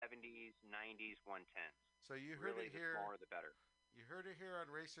90s 110s. So you heard Really, it the here. smaller the better. You heard it here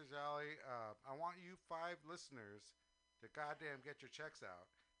on Racers Alley. I want you 5 listeners to goddamn get your checks out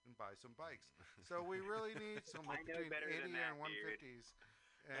and buy some bikes. So we really need some I know between better than 80 that, and dude. 150s.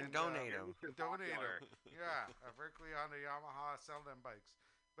 And And donate You're them. Mr. donate them. Popular. Yeah, Berkeley on the Yamaha, sell them bikes.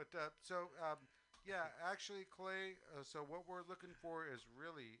 But yeah, actually, Clay. So what we're looking for is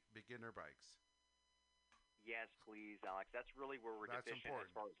really beginner bikes. Yes, please, Alex. That's really where we're That's deficient as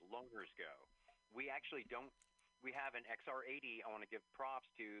important. far as loaners go. We actually don't. We have an XR80. I want to give props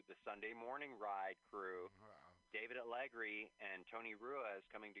to the Sunday morning ride crew. Wow. David Allegri and Tony Rua is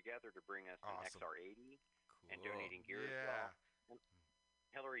coming together to bring us an Awesome. XR80 and Cool. donating gear as Yeah. well. And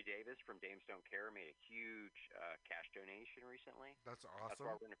Hillary Davis from Dames Don't Care made a huge cash donation recently. That's That's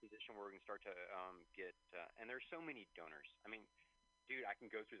why awesome. we're in a position where we can start to get. And there's so many donors. I mean, dude, I can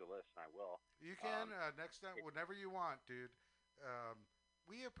go through the list, and I will. You can Um, next time, it, whenever you want, dude.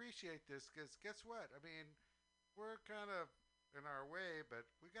 We appreciate this because guess what? I mean, we're kind of in our way, but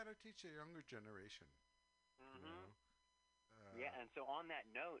we got to teach the younger generation. You hmm know. Yeah, and so on that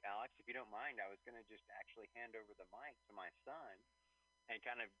note, Alex, if you don't mind, I was going to just actually hand over the mic to my son and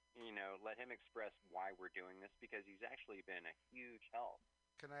kind of, let him express why we're doing this because he's actually been a huge help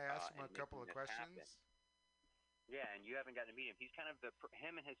Can I ask him in a couple making of this happen. questions? Yeah, and you haven't gotten to meet him. He's kind of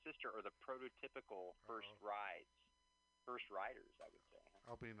him and his sister are the prototypical Uh oh. first riders, I would say.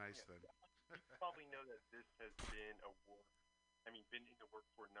 I'll be nice Yeah, then. you probably know that this has been a work. I mean, been in the work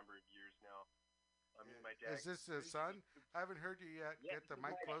for a number of years now. I mean, my Is dad. this his son? I haven't heard you yet. Yeah, Get this the is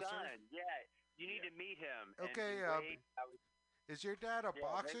mic my closer. son. Yeah, you need Yeah. to meet him. Okay. And Wade, Is your dad a yeah, Wade,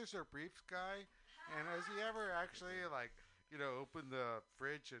 boxers or briefs guy? And has he ever actually like open the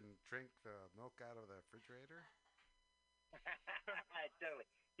fridge and drink the milk out of the refrigerator? totally.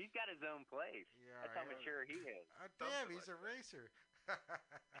 He's got his own place. Yeah, That's how yeah. mature he is. Damn, Something he's like a that. racer.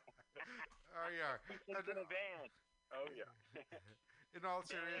 Oh yeah. He sleeps in a van. Oh yeah. In all Man,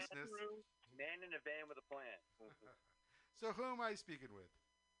 seriousness, man in a van with a plan. so who am I speaking with?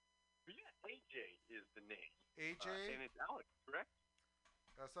 But yeah, AJ is the name. AJ. And it's Alex, correct?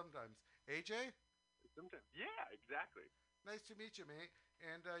 Sometimes AJ. Sometimes. Yeah, exactly. Nice to meet you, mate.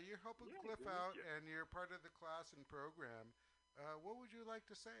 And you're helping Yeah, Cliff good to out, meet you. and you're part of the class and program. What would you like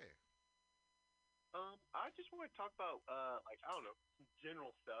to say? I just want to talk about like I don't know, some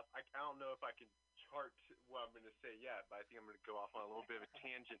general stuff. I don't know if I can chart what I'm gonna say yet, but I think I'm gonna go off on a little bit of a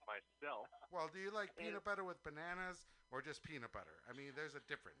tangent myself. Well, do you like And peanut butter with bananas or just peanut butter? I mean, there's a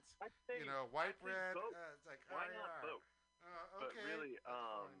difference. White I'd say bread. both. It's like, Why oh, not yeah. both? But Okay. really, That's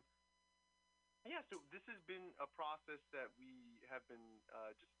fine. yeah. So this has been a process that we have been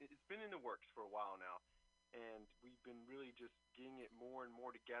it's been in the works for a while now, and we've been really just getting it more and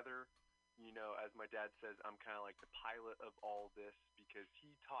more together. As my dad says, I'm kind of like the pilot of all this because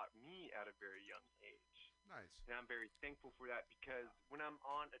he taught me at a very young age, Nice. and I'm very thankful for that because when I'm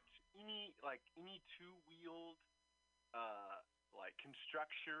on any two-wheeled like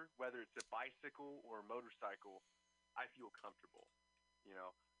construction, whether it's a bicycle or a motorcycle, I feel comfortable. You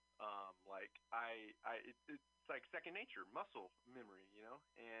know, like it's like second nature, muscle memory.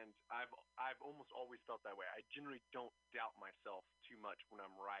 And I've almost always felt that way. I generally don't doubt myself too much when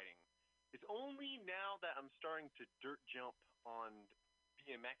I'm riding. It's only now that I'm starting to dirt jump on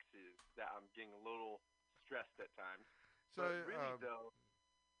BMXs that I'm getting a little stressed at times. So, But really, though,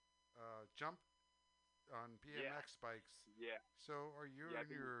 jump on yeah, BMX bikes. yeah, So, are you yeah, in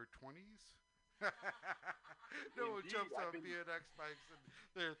your 20s? No one indeed, jumps I've on been. BMX bikes in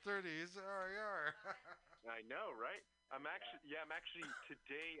their 30s. Are. I know, right? I'm actually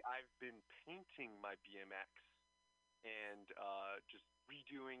today. I've been painting my BMX and just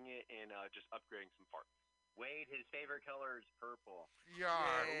redoing it and just upgrading some parts. Wade, his favorite color is purple.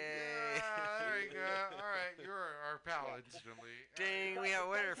 Yar. Yay. Yeah, there you go. All right, you're our pal Yeah. instantly. Ding, we got a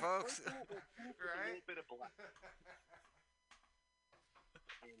winner, folks. With a Right? little bit of black.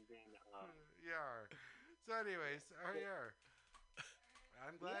 And then, Yar. So, anyways, yeah.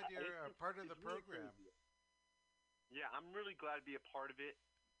 I'm glad yeah, you're a part of the it's really program. crazy. Yeah, I'm really glad to be a part of it,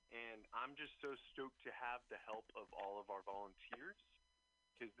 and I'm just so stoked to have the help of all of our volunteers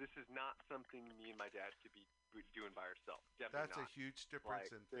because this is not something me and my dad could be doing by ourselves. Definitely That's a not. huge difference,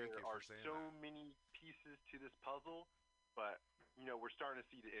 Like and thank there you are for saying so that. many pieces to this puzzle, but we're starting to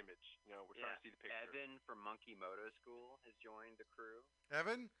see the image. We're starting to see the picture. Evan from Monkey Moto School has joined the crew.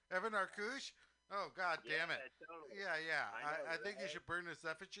 Evan Arkush? Oh, God damn it. Totally. Yeah. I know, I think you right? should burn his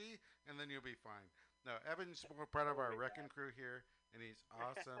effigy, and then you'll be fine. No, Evan's more part of our Oh my wrecking crew here, and he's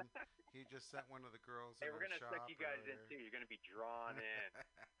awesome. He just sent one of the girls Hey, in we're our gonna shop suck you guys in earlier. too. You're gonna be drawn in.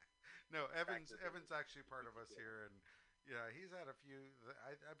 No, Back to the Evan's actually part of us yeah. here, and Yeah, he's had a few.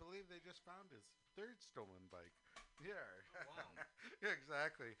 I believe they just found his third stolen bike. Yeah. Oh, wow. Yeah,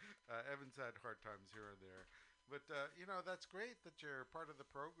 exactly. Evan's had hard times here and there. But, that's great that you're part of the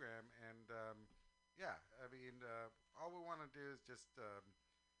program. And, yeah, I mean, all we want to do is just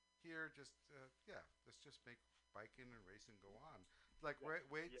let's just make biking and racing go on. Like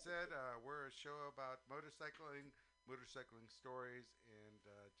Wade said, we're a show about motorcycling stories, and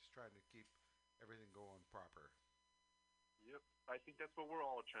just trying to keep everything going proper. Yep. I think that's what we're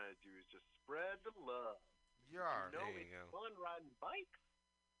all trying to do is just spread the love. Yar. There you It's go. fun riding bikes.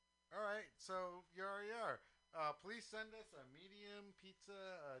 All right, so yar. Please send us a medium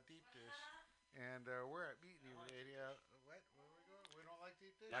pizza deep dish, and we're at Mutiny Radio. What? Where we going? We don't like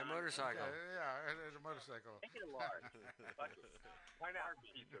deep dish. My motorcycle. Yeah, and a motorcycle. Make it a large. Fuck it. Pineapple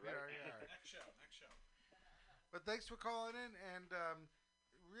pizza, right? Yeah. Next show. But thanks for calling in, and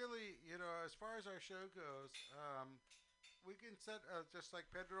really, as far as our show goes, we can set just like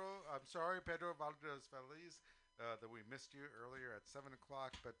Pedro. I'm sorry, Pedro Valdez Feliz, that we missed you earlier at 7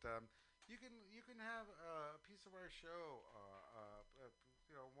 o'clock. But you can have a piece of our show,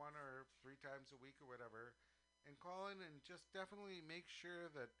 1 or 3 times a week or whatever, and call in and just definitely make sure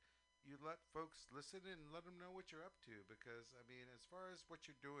that you let folks listen and let them know what you're up to. Because I mean, as far as what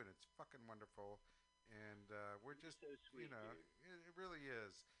you're doing, it's fucking wonderful, and we're just so sweet, it really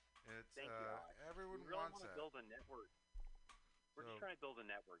is. It's Thank you, Alex. everyone We really wants want to that. build a network. We're So- just trying to build a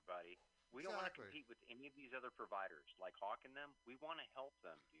network, buddy. We don't want to Exactly. compete with any of these other providers like Hawk and them. We want to help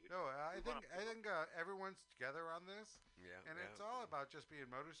them, dude. No, I We think wanna- everyone's together on this, Yeah. and yeah. it's all about just being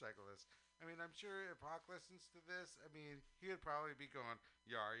motorcyclists. I mean, I'm sure if Hawk listens to this, I mean, he would probably be going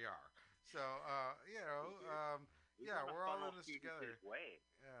yar yar. So, We yeah, wanna we're all funnel in this students together. his way.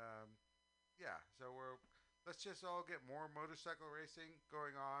 Yeah, so let's just all get more motorcycle racing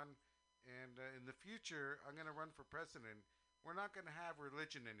going on, and in the future, I'm gonna run for president. We're not gonna have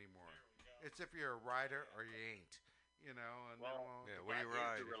religion anymore. It's if you're a rider or you ain't, and Well, then Yeah, we'll what do you That is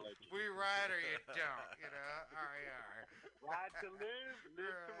ride? the religion. we ride or you don't, RR. Ride to live,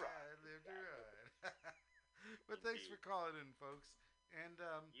 live to ride. Right, live to ride. But thanks for calling in, folks. And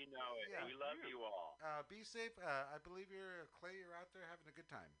You know it. Yeah. We love you all. be safe. I believe Clay. You're out there having a good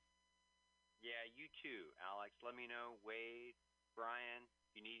time. Yeah, you too, Alex. Let me know. Wade, Brian,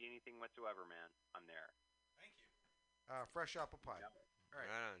 if you need anything whatsoever, man, I'm there. Thank you. Fresh apple pie. Yeah. All right.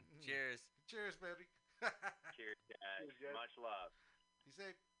 Right on. Mm. Cheers. Cheers, baby. Cheers, guys. Cheers, guys. Much love. Be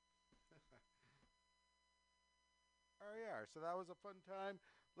safe. RER. So that was a fun time.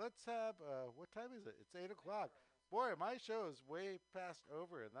 Let's have. What time is it? It's 8 o'clock. Boy, my show is way past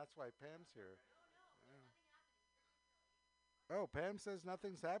over, and that's why Pam's here. Oh, Pam says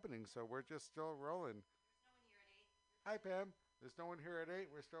nothing's happening, so we're just still rolling. Hi, Pam. There's no one here at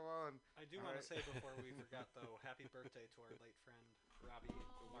 8. We're still on. I do want to say before we forgot, though, happy birthday to our late friend, Robbie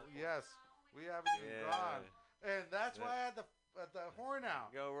Mark. Yes, we haven't even Yeah. gone. And that's Yeah. why I had the horn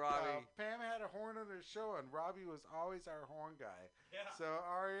out. Go, Robbie. Pam had a horn on her show, and Robbie was always our horn guy. Yeah. So,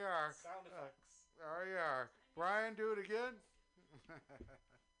 RER. Sound effects. RER. Brian, do it again.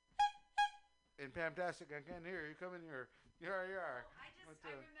 And Pamtastic, I can't hear you. Come in here. RER. I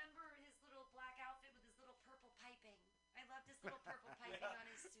remember his little black outfit with his little purple piping. I loved his little purple piping on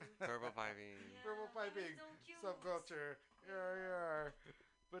his suit. Purple piping. Yeah, Purple that was piping. so cute. Subculture.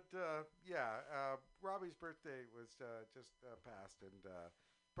 But Robbie's birthday was just passed, and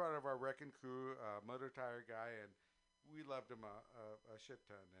part of our wrecking crew, motor tire guy, and we loved him a shit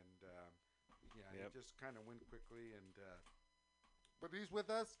ton. And Yep. he just kind of went quickly, and but he's with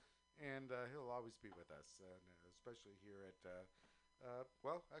us, and he'll always be with us, and especially here at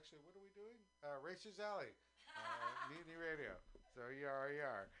actually, what are we doing? Racers Alley, MutinyRadio. So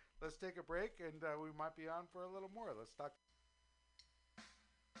ER. Let's take a break, and we might be on for a little more. Let's talk.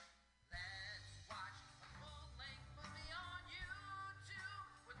 Let's watch a full-length movie on YouTube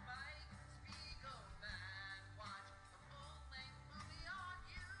with Mike Spiegelman. Watch a full-length movie on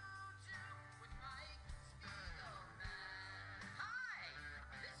YouTube with Mike Spiegelman. Hi,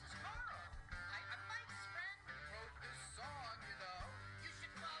 this is Carl. I'm Mike's friend who wrote this song, You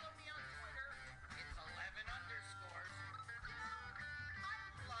should follow me on Twitter. It's 11 underscores. I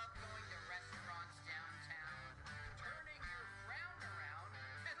love going to restaurants downtown, turning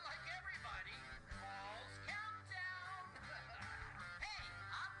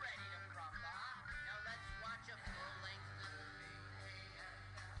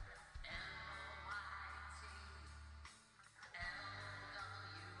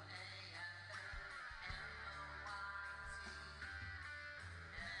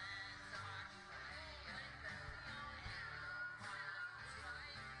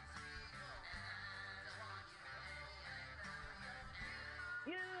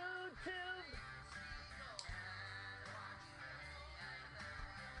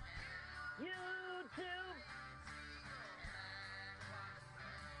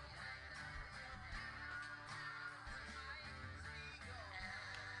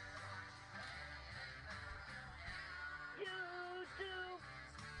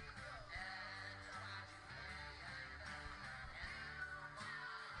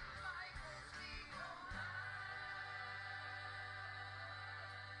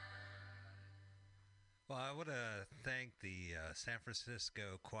Well, I want to thank the San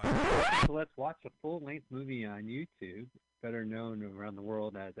Francisco Choir. So let's watch a full-length movie on YouTube, better known around the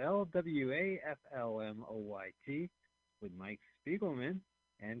world as LWAFLMOYT, with Mike Spiegelman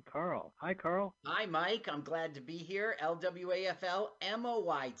and Carl. Hi, Carl. Hi, Mike. I'm glad to be here.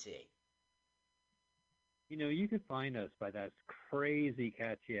 LWAFLMOYT. You know, you can find us by that crazy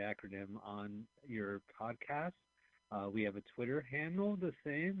catchy acronym on your podcast. We have a Twitter handle, the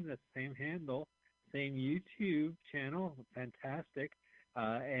same handle, same YouTube channel, fantastic.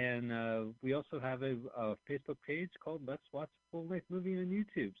 And we also have a Facebook page called Let's Watch a Full-Length Movie on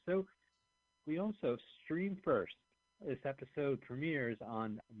YouTube. So we also stream first. This episode premieres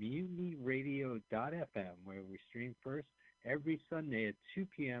on MutinyRadio.fm, where we stream first every Sunday at 2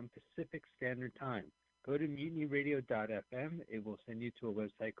 p.m. Pacific Standard Time. Go to MutinyRadio.fm. It will send you to a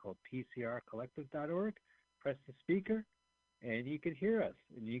website called PCRcollective.org. Press the speaker, and you can hear us.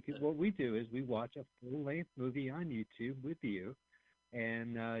 And what we do is we watch a full-length movie on YouTube with you,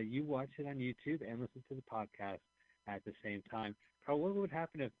 and you watch it on YouTube and listen to the podcast at the same time. Carl, what would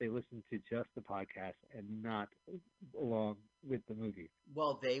happen if they listened to just the podcast and not along with the movie?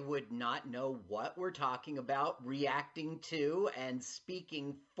 Well, they would not know what we're talking about, reacting to, and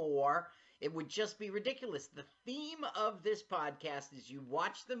speaking for. It would just be ridiculous. The theme of this podcast is you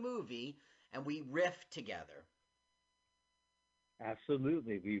watch the movie and we riff together.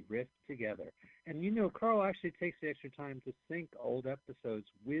 Absolutely. We riff together. And you know, Carl actually takes the extra time to sync old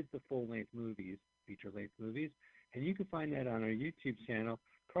episodes with the full-length movies, feature-length movies. And you can find that on our YouTube channel.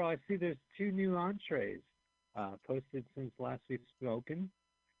 Carl, I see there's 2 new entrees posted since last we've spoken.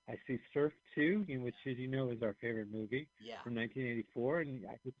 I see Surf 2, which, as you know, is our favorite movie from 1984. And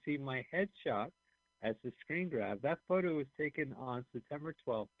I could see my headshot as the screen grab. That photo was taken on September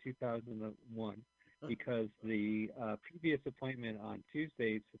 12th, 2001, because the previous appointment on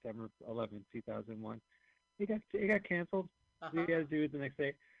Tuesday, September 11th, 2001, it got canceled. We had to do it the next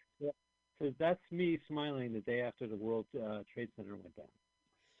day. So that's me smiling the day after the World Trade Center went down.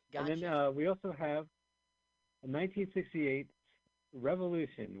 Gotcha. And then we also have a 1968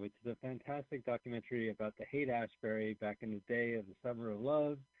 Revolution, which is a fantastic documentary about the Haight-Ashbury back in the day of the Summer of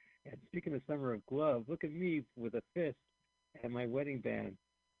Love. And speaking of Summer of Glove, look at me with a fist and my wedding band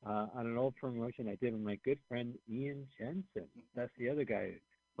on an old promotion I did with my good friend Ian Jensen. That's the other guy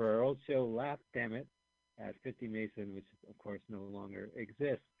for our old show, Laugh Damn It, at 50 Mason, which of course no longer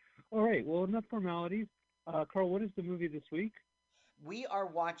exists. All right, well, enough formalities. Carl, what is the movie this week? We are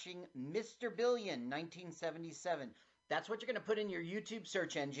watching Mr. Billion, 1977. That's what you're going to put in your YouTube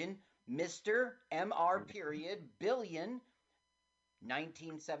search engine, Mr. M.R. Billion,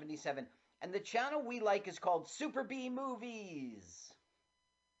 1977. And the channel we like is called Super B Movies.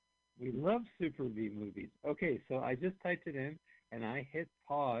 We love Super B Movies. Okay, so I just typed it in, and I hit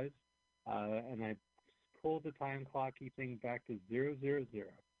pause, and I pulled the time clocky thing back to 000.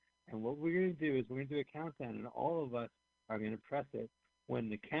 And what we're going to do is we're going to do a countdown, and all of us are going to press it when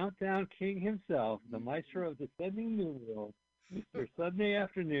the countdown king himself, the maestro of descending new world, Mr. Sunday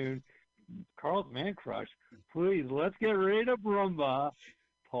Afternoon, Carl's Man Crush, please, let's get ready to Brumbaugh,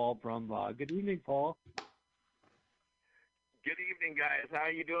 Paul Brumbaugh. Good evening, Paul. Good evening, guys. How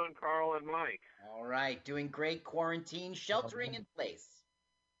are you doing, Carl and Mike? All right, doing great. Quarantine, sheltering in place.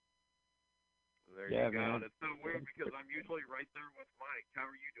 There you go. Man. It's so weird because I'm usually right there with Mike. How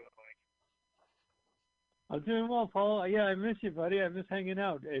are you doing, Mike? I'm doing well, Paul. Yeah, I miss you, buddy. I miss hanging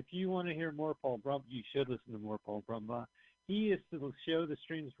out. If you want to hear more Paul Brumbaugh, you should listen to more Paul Brumbaugh. He is the show that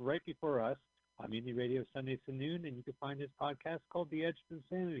streams right before us on Mutiny Radio Sundays to noon, and you can find his podcast called The Edge of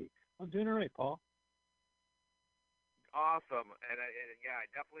Insanity. I'm doing all right, Paul. Awesome. And yeah, I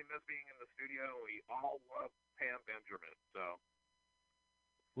definitely miss being in the studio. We all love Pam Benjamin, so.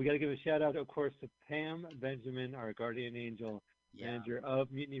 We got to give a shout out, of course, to Pam Benjamin, our guardian angel, manager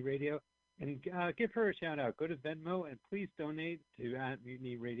of Mutiny Radio. And give her a shout out. Go to Venmo and please donate to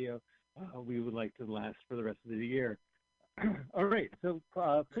 @Mutiny Radio. We would like to last for the rest of the year. All right, so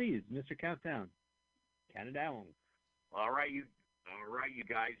please, Mr. Countdown, count it down. All right, you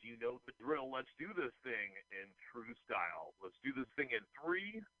guys. You know the drill. Let's do this thing in true style. Let's do this thing in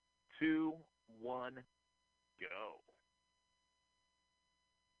 3, 2, 1, go.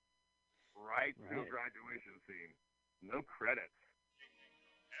 Right to a graduation scene. No credits.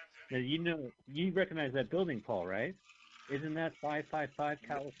 Now, you recognize that building, Paul, right? Isn't that 555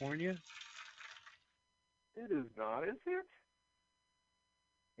 California? It is not, is it?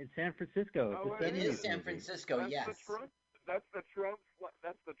 In San Francisco. Oh, it is San Francisco, that's yes. That's the Trump /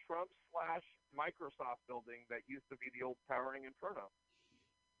 Microsoft building that used to be the old Towering Inferno.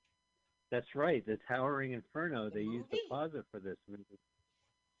 That's right, the Towering Inferno. They used the plaza for this movie.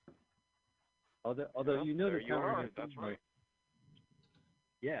 Although Yep, you know there the you tower. are. That's right.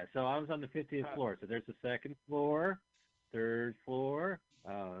 Yeah, so I was on the 50th floor. So there's the second floor, third floor.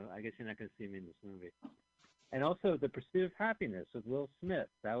 I guess you're not going to see me in this movie. And also The Pursuit of Happiness with Will Smith.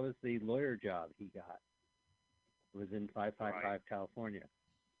 That was the lawyer job he got. It was in 555 California.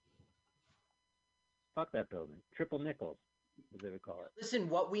 Fuck that building. Triple nickels, as they would call it. Listen,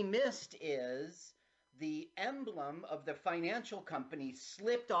 what we missed is the emblem of the financial company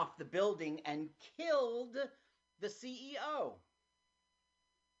slipped off the building and killed the CEO.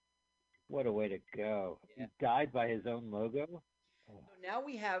 What a way to go. Yeah. He died by his own logo? So now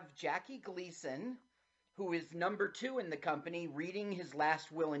we have Jackie Gleason, who is number 2 in the company, reading his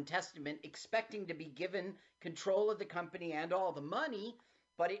last will and testament, expecting to be given control of the company and all the money,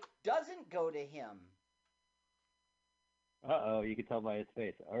 but it doesn't go to him. Uh-oh, you can tell by his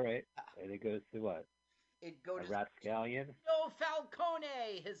face. All right. And it goes to what? It goes A rapscallion? No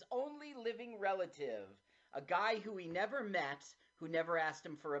Falcone, his only living relative, a guy who he never met, who never asked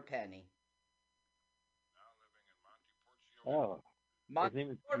him for a penny. Oh. His name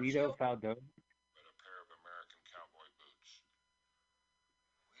is Guido Falcone?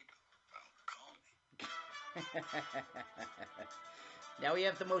 Now we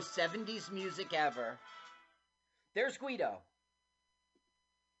have the most 70s music ever. There's Guido.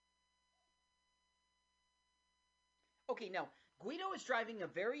 Okay, now, Guido is driving a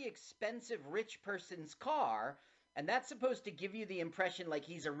very expensive rich person's car, and that's supposed to give you the impression like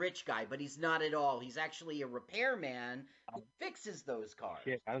he's a rich guy, but he's not at all. He's actually a repairman who fixes those cars.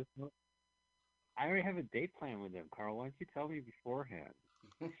 Shit, I already have a date plan with him, Carl. Why don't you tell me beforehand?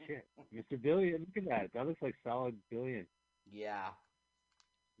 Shit. Mr. Billion, look at that. That looks like solid billion. Yeah.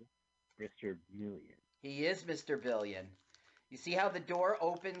 Mr. Million. He is Mr. Billion. You see how the door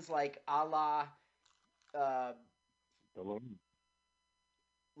opens like a la... the Lord.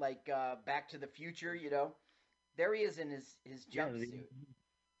 Like Back to the Future, you know? There he is in his jumpsuit. Yeah,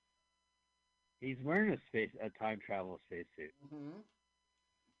 he's wearing a time travel spacesuit. Mm-hmm.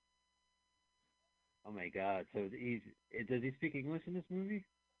 Oh my God! So does he speak English in this movie?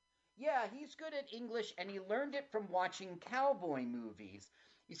 Yeah, he's good at English, and he learned it from watching cowboy movies.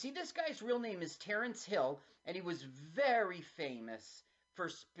 You see, this guy's real name is Terrence Hill, and he was very famous for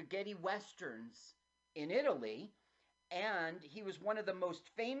spaghetti westerns in Italy, and he was one of the most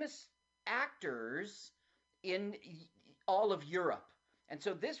famous actors in all of Europe. And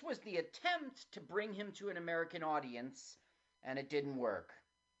so this was the attempt to bring him to an American audience, and it didn't work.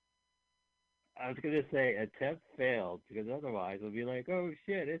 I was going to say attempt failed, because otherwise it'll be like, oh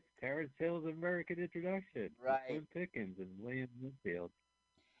shit, it's Terrence Hill's American introduction. Right. Slim Pickens and William Winfield.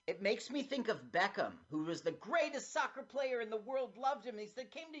 It makes me think of Beckham, who was the greatest soccer player in the world, loved him. He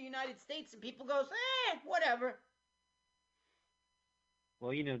came to the United States, and people goes, whatever.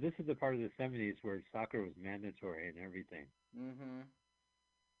 Well, you know, this is the part of the 70s where soccer was mandatory and everything. Mm-hmm.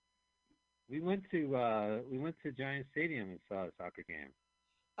 We went to Giant Stadium and saw a soccer game.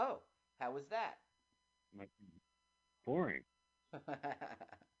 Oh, how was that? Like, boring.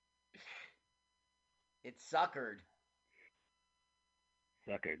 It suckered.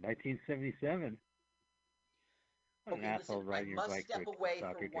 Suckered. 1977. What an Okay, asshole listen, I riding your must bike step to a away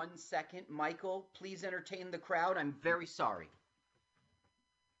soccer for game. 1 second. Michael, please entertain the crowd. I'm very sorry.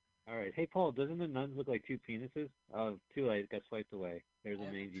 All right. Hey, Paul, doesn't the nuns look like two penises? Oh, too late. Got swiped away. There's a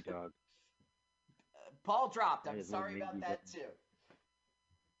mangy dog. Paul dropped. That I'm is sorry one about mangy that, dog. too.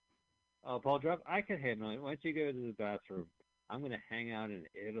 Oh, Paul, drop. I can handle it. Why don't you go to the bathroom? I'm going to hang out in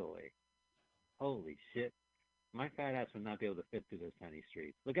Italy. Holy shit. My fat ass would not be able to fit through those tiny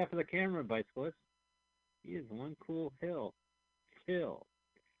streets. Look out for the camera, bicyclist. He is one cool hill. Hill.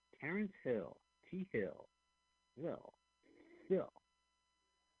 Terrence Hill. T. Hill. Hill. Hill.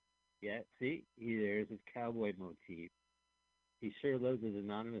 Yeah, see? There's his cowboy motif. He sure loves his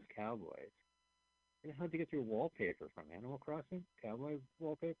anonymous cowboys. Where the hell did you get your wallpaper from? Animal Crossing? Cowboy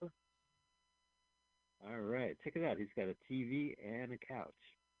wallpaper? All right, check it out. He's got a TV and a couch.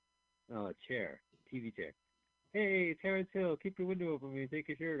 Oh, a chair. TV chair. Hey, Terrence Hill, keep your window open when you take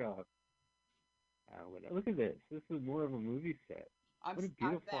your shirt off. Look at this. This is more of a movie set. What a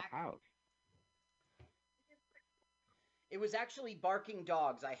beautiful house. It was actually barking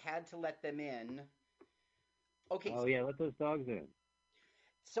dogs. I had to let them in. Okay. Oh, yeah, let those dogs in.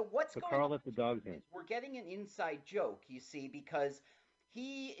 So what's going Carl on let the dogs in. is we're getting an inside joke, you see, because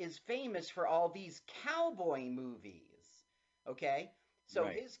he is famous for all these cowboy movies, okay? So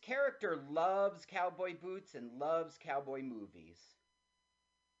Right. his character loves cowboy boots and loves cowboy movies.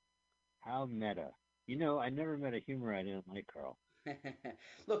 How meta. You know, I never met a humor I didn't like, Carl.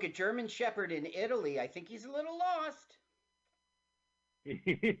 Look, a German Shepherd in Italy, I think he's a little lost.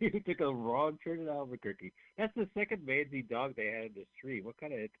 He took a wrong turn in Albuquerque. That's the second mangy dog they had in the street. What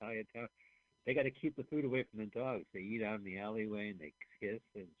kind of Italian town? They got to keep the food away from the dogs. They eat out in the alleyway and they kiss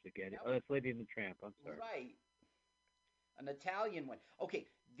and spaghetti. Oh, that's Lady and the Tramp. I'm sorry. Right. An Italian one. Okay,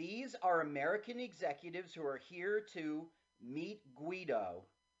 these are American executives who are here to meet Guido.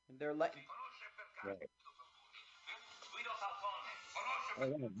 And they're like. Right. Oh,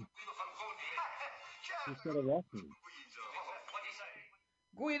 yeah. He's got a walking.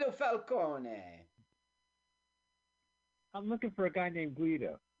 Guido Falcone. I'm looking for a guy named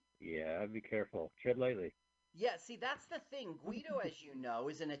Guido. Yeah, be careful. Tread lightly. Yeah, see, that's the thing. Guido, as you know,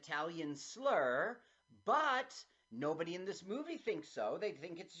 is an Italian slur, but nobody in this movie thinks so. They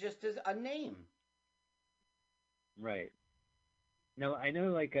think it's just a name. Right. No, I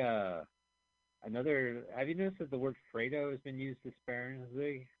know, like, another... Have you noticed that the word Fredo has been used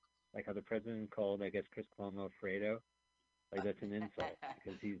disparagingly? Like how the president called, I guess, Chris Cuomo Fredo? Like, that's an insult,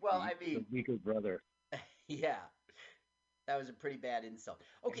 because he's the weaker brother. Yeah. That was a pretty bad insult.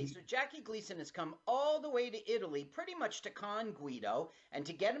 Okay, so Jackie Gleason has come all the way to Italy pretty much to con Guido and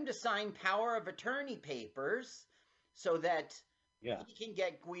to get him to sign power of attorney papers so that he can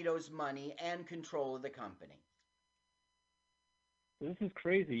get Guido's money and control of the company. This is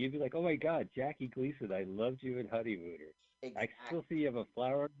crazy. You'd be like, oh my God, Jackie Gleason, I loved you in Honeymooner. Exactly. I still see you have a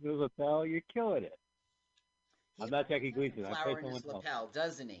flower in your lapel. You're killing it. I'm not Jackie Gleason. I play flower in his someone else. lapel,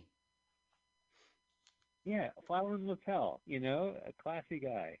 doesn't he? Yeah, a flower and lapel, a classy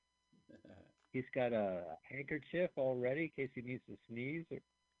guy. He's got a handkerchief all ready in case he needs to sneeze or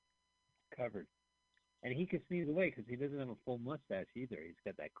covered. And he can sneeze away because he doesn't have a full mustache either. He's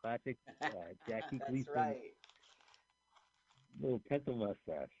got that classic Jackie Gleason little pencil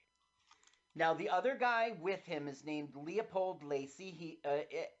mustache. Now the other guy with him is named Leopold Lacey. He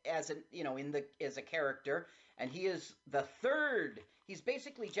as a character, and he is the third. He's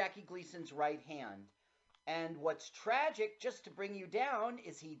basically Jackie Gleason's right hand. And what's tragic, just to bring you down,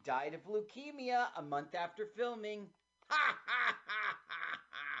 is he died of leukemia a month after filming. Ha ha ha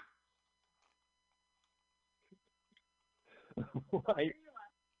ha! Why?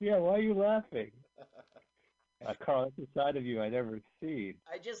 Yeah, why are you laughing? Carl, that's a side of you I never seen.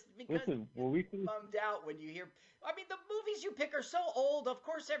 Because I'm bummed out when you hear. I mean, the movies you pick are so old. Of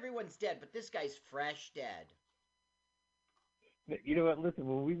course, everyone's dead, but this guy's fresh dead. But you know what? Listen,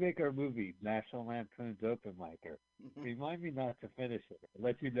 when we make our movie, National Lampoon's Open Micer, remind me not to finish it. I'll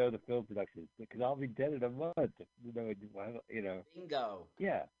let you know the film production because I'll be dead in a month. Bingo.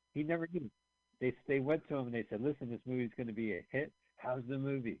 Yeah, he never knew. They went to him and they said, "Listen, this movie's going to be a hit. How's the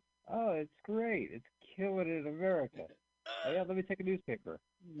movie? Oh, it's great. It's killing it in America. Oh, yeah, let me take a newspaper.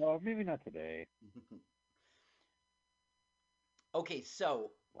 No, maybe not today." Okay,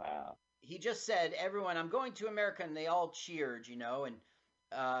 so wow. He just said, everyone, I'm going to America, and they all cheered, and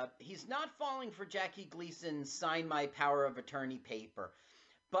he's not falling for Jackie Gleason's sign my power of attorney paper.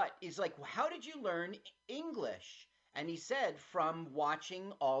 But he's like, well, how did you learn English? And he said, from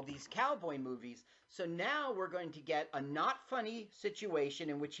watching all these cowboy movies. So now we're going to get a not funny situation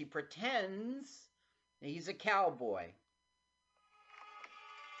in which he pretends he's a cowboy.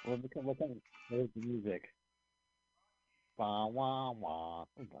 Well, where's the music? Wah, wah, wah.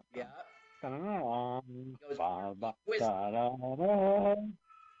 Yeah.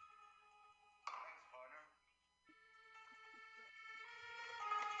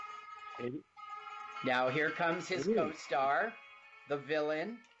 Now here comes his co-star, the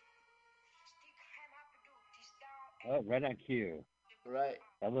villain. Oh, right on cue. Right.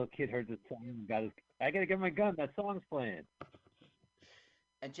 That little kid heard the song and I gotta get my gun, that song's playing.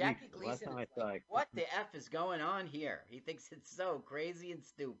 And Jackie Gleason is like, what the F is going on here? He thinks it's so crazy and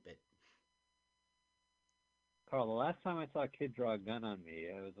stupid. Carl, the last time I saw a kid draw a gun on me,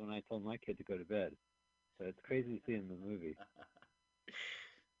 it was when I told my kid to go to bed. So it's crazy to see in the movie.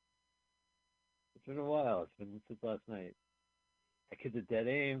 It's been a while. It's been since last night. That kid's a dead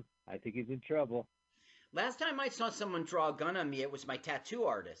aim. I think he's in trouble. Last time I saw someone draw a gun on me, it was my tattoo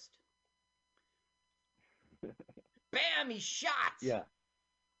artist. Bam! He shot! Yeah.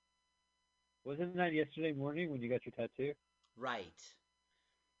 Wasn't that yesterday morning when you got your tattoo? Right.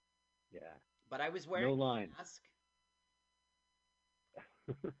 Yeah. But I was wearing a mask.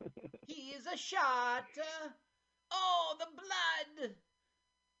 He is a shot! Oh, the blood!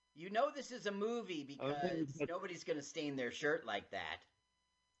 You know this is a movie because nobody's going to stain their shirt like that.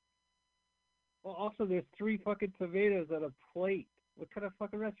 Well, also, there's 3 fucking tomatoes on a plate. What kind of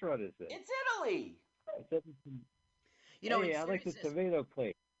fucking restaurant is this? It's Italy! Hey, I like the tomato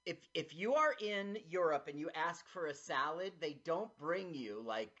plate. If you are in Europe and you ask for a salad, they don't bring you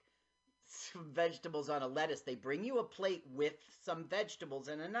like some vegetables on a lettuce. They bring you a plate with some vegetables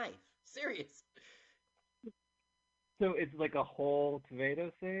and a knife. Serious. So it's like a whole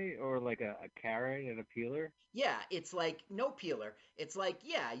tomato, say, or like a carrot and a peeler? Yeah, it's like no peeler. It's like,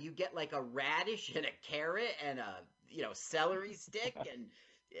 yeah, you get like a radish and a carrot and a, celery stick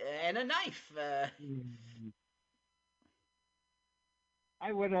and a knife. Mm.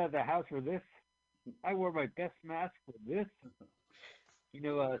 I went out of the house for this. I wore my best mask for this.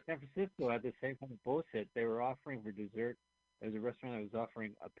 San Francisco had the same kind of bullshit. They were offering for dessert. There was a restaurant that was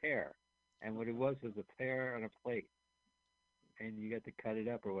offering a pear, and what it was a pear on a plate, and you got to cut it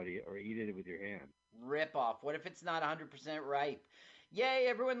up or eat it with your hand. Rip off. What if it's not 100% ripe? Yay,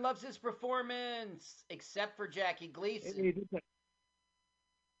 everyone loves his performance, except for Jackie Gleason.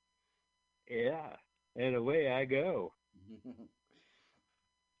 Yeah, and away I go.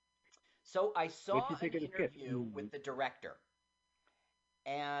 So I saw What'd you an think of the sketch? interview with the director,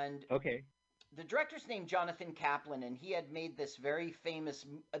 and Okay. the director's named Jonathan Kaplan, and he had made this very famous,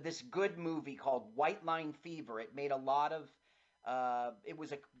 this good movie called White Line Fever. It made a lot of, it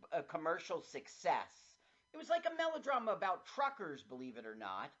was a commercial success. It was like a melodrama about truckers, believe it or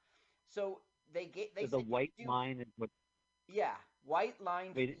not. So they So the white line is what? Yeah, White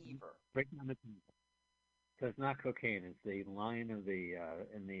Line Wait, Fever. break down the. So it's not cocaine. It's the line of the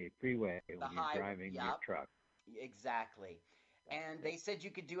in the freeway when you're driving your truck. Exactly. And they said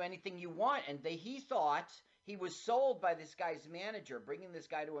you could do anything you want, and he thought he was sold by this guy's manager. Bringing this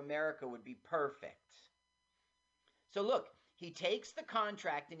guy to America would be perfect. So look, he takes the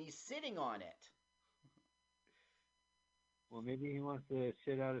contract and he's sitting on it. Well, maybe he wants to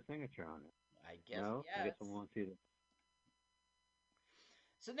shit out a signature on it. I guess. No, yes. I guess I won't see that.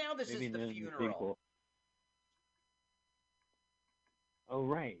 So now this maybe is the funeral. Oh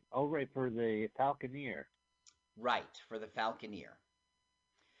right, for the Falconeer. Right, for the Falconeer.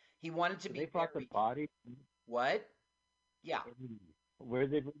 He wanted to be they brought the body. What? Yeah. Where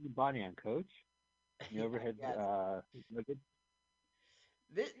did they bring the body on, Coach? The overhead luggage.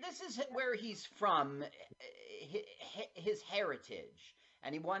 This is where he's from, his heritage,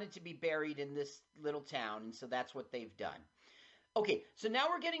 and he wanted to be buried in this little town, and so that's what they've done. Okay, so now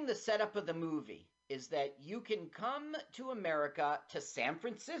we're getting the setup of the movie, is that you can come to America, to San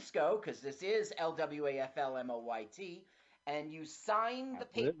Francisco, because this is LWAFLMOYT, and you sign the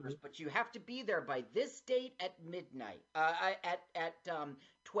papers, but you have to be there by this date at midnight, at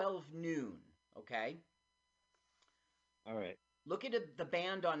 12 noon, okay? All right. Look at the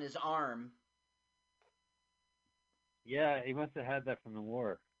band on his arm. Yeah, he must have had that from the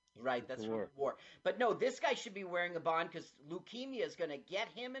war. Right, that's from the war. But no, this guy should be wearing a bond because leukemia is going to get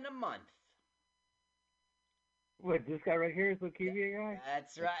him in a month. What, this guy right here is leukemia guy?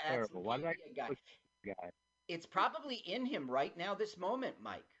 That's right. That's terrible. Why did I guy. It's probably in him right now, this moment,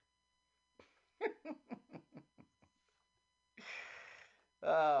 Mike.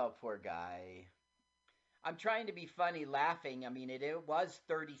 Oh, poor guy. I'm trying to be funny, laughing. I mean, it was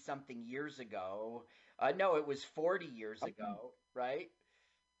 30-something years ago. No, it was 40 years ago, right?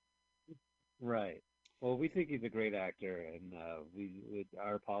 Right. Well, we think he's a great actor, and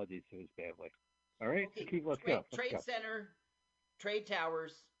our apologies to his family. All right, okay, let's go. Trade Center, Trade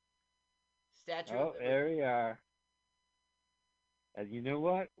Towers, Statue of Liberty. There we are. And you know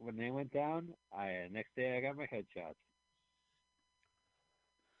what? When they went down, next day I got my headshots.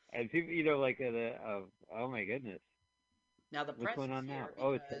 And people, oh my goodness. Now the press What's going on is now?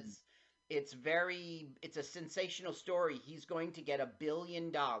 Here because it's a sensational story. He's going to get $1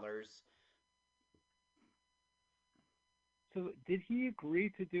 billion. So did he agree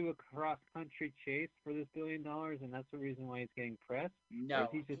to do a cross-country chase for this $1 billion, and that's the reason why he's getting pressed? No. Or is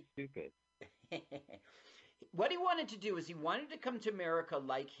he just stupid? What he wanted to do is he wanted to come to America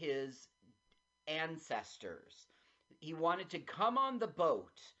like his ancestors. He wanted to come on the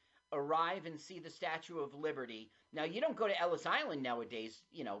boat, arrive and see the Statue of Liberty. Now, you don't go to Ellis Island nowadays,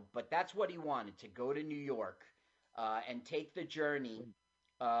 but that's what he wanted, to go to New York and take the journey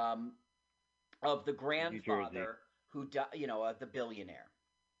of the grandfather who, the billionaire.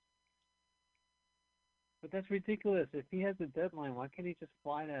 But that's ridiculous. If he has a deadline, why can't he just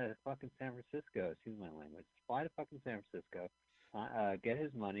fly to fucking San Francisco? Excuse my language. Fly to fucking San Francisco, get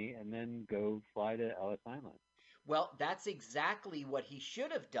his money, and then go fly to Ellis Island. Well, that's exactly what he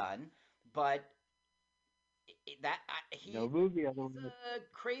should have done, but he's a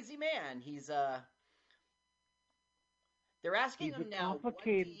crazy man. They're asking him now,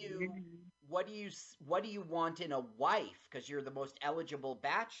 what do you want in a wife? Because you're the most eligible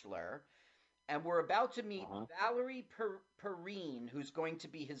bachelor, and we're about to meet Valerie Perrine, who's going to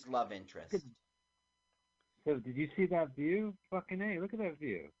be his love interest. So did you see that view? Fucking A, look at that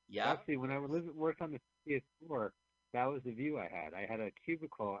view. Yeah. Actually, when I worked on the PS4, that was the view I had. I had a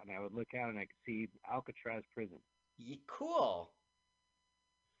cubicle, and I would look out, and I could see Alcatraz prison. Cool.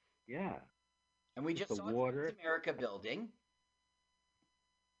 Yeah. And we Just just the saw water. the America building.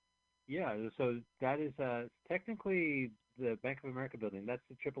 Yeah, so that is technically the Bank of America building. That's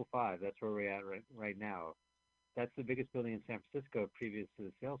the 555. That's where we're at right now. That's the biggest building in San Francisco previous to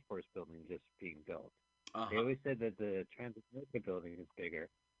the Salesforce building just being built. They always said that the Transamerica building is bigger,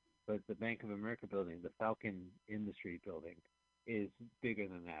 but the Bank of America building, the Falcon Industry building, is bigger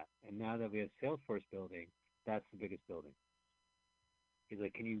than that. And now that we have Salesforce building, that's the biggest building. He's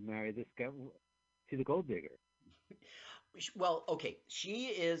like, can you marry this guy? She's a gold digger. Well, okay, she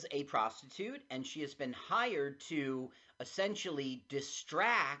is a prostitute, and she has been hired to essentially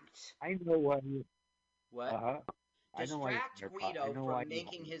distract. I know what. What? I know why distract Guido from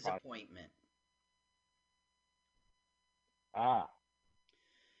making his appointment. Ah.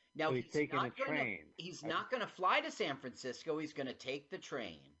 Now so he's taking a train. He's not going to fly to San Francisco. He's going to take the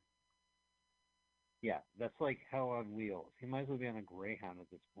train. Yeah, that's like hell on wheels. He might as well be on a Greyhound at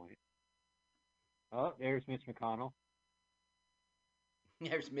this point. Oh, there's Mitch McConnell.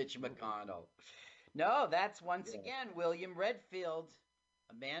 There's Mitch McConnell. No, that's once again William Redfield,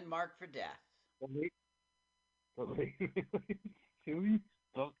 a man marked for death. Should we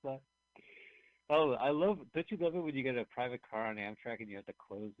stop that? Oh, don't you love it when you get a private car on Amtrak and you have to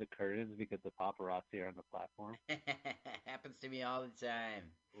close the curtains because the paparazzi are on the platform? Happens to me all the time.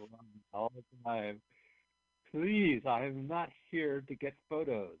 All the time. Please, I am not here to get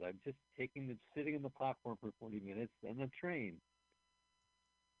photos. I'm just sitting in the platform for 40 minutes and the train.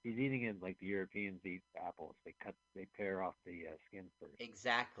 He's eating it like the Europeans eat apples. They pare off the skin first.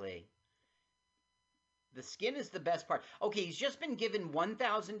 Exactly. The skin is the best part. Okay, he's just been given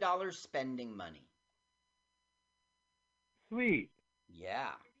 $1,000 spending money. Sweet.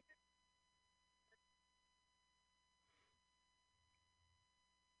 Yeah.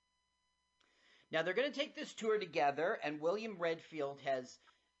 Now they're going to take this tour together, and William Redfield has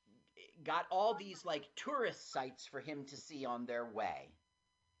got all these like tourist sites for him to see on their way.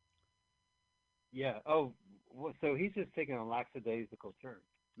 Yeah. Oh, well, so he's just taking a lackadaisical turn.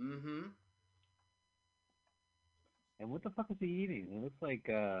 Mm-hmm. And what the fuck is he eating? It looks like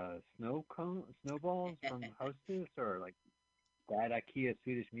snowballs from Hostess, or like bad IKEA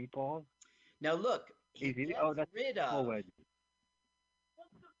Swedish meatballs. Now look, he's eating. Oh, that's rid of.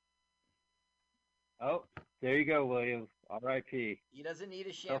 Oh, there you go, William. R.I.P. He doesn't need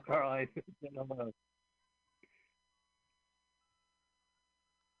a shampoo. Carl,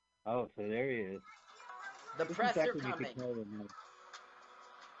 oh, so there he is. The press are coming.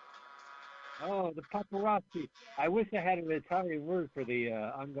 Oh, the paparazzi. I wish I had an Italian word for the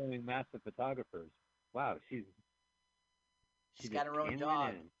ongoing mass of photographers. Wow, she's got her own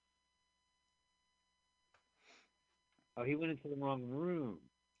dog. Oh, he went into the wrong room.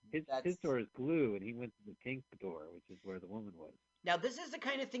 His door is blue, and he went to the pink door, which is where the woman was. Now, this is the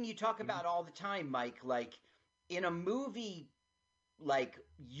kind of thing you talk about all the time, Mike. Like, in a movie, like,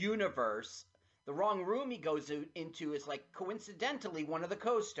 universe, the wrong room he goes into is, like, coincidentally one of the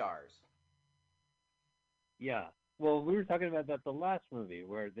co-stars. Yeah. Well, we were talking about that the last movie,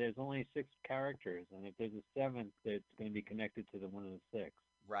 where there's only 6 characters, and if there's a 7th, it's going to be connected to the one of the 6.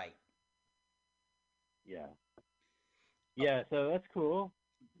 Right. Yeah. Yeah, so that's cool.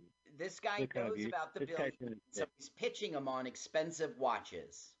 This guy knows about the building, so he's pitching them on expensive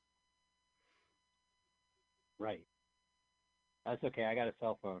watches. Right. That's okay. I got a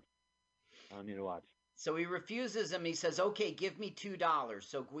cell phone. I don't need a watch. So he refuses him. He says, okay, give me $2.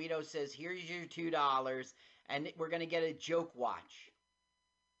 So Guido says, here's your $2, and we're going to get a joke watch.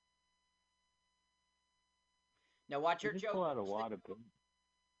 Now watch your joke. Pull out a wad of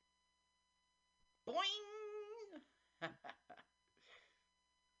boing!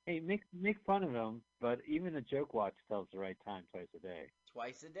 Hey, make fun of him, but even a joke watch tells the right time twice a day.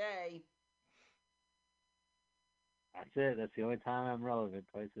 Twice a day. That's it. That's the only time I'm relevant,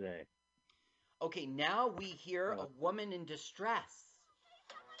 twice a day. Okay, now we hear a woman in distress.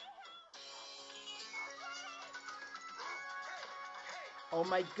 Oh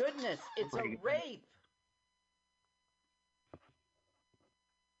my goodness, it's a rape!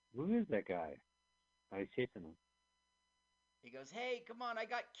 Who is that guy? Oh, he's chasing him. He goes, hey, come on, I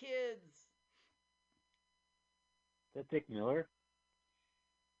got kids. Is that Dick Miller?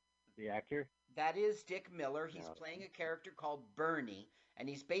 The actor? That is Dick Miller. He's playing a character called Bernie, and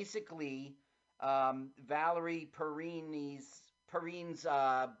he's basically Valerie Perrine's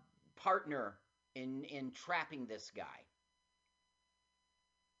partner in trapping this guy.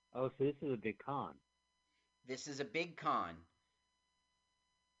 Oh, so this is a big con. This is a big con.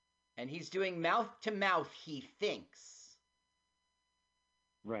 And he's doing mouth to mouth, he thinks.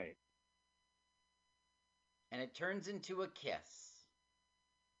 Right. And it turns into a kiss.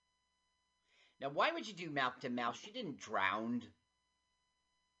 Now, why would you do mouth to mouth? She didn't drown.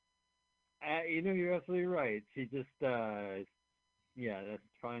 You're absolutely right. She just, that's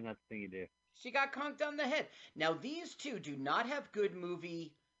probably not the thing you do. She got conked on the head. Now, these two do not have good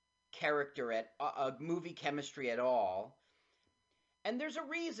movie movie chemistry at all. And there's a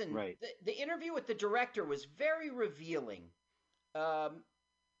reason. Right. The interview with the director was very revealing.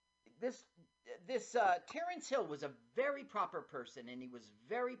 This Terrence Hill was a very proper person, and he was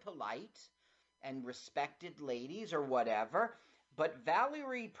very polite and respected ladies or whatever. But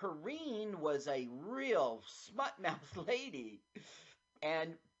Valerie Perrine was a real smut-mouthed lady.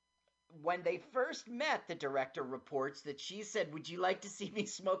 And when they first met, the director reports that she said, "Would you like to see me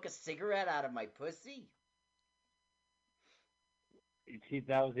smoke a cigarette out of my pussy?"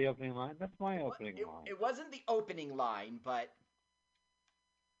 That was the opening line? That's my opening line. It wasn't the opening line, but...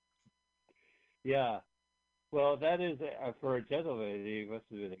 Yeah. Well, that is, for a gentle lady, must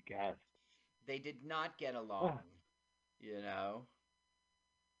have been a guest. They did not get along,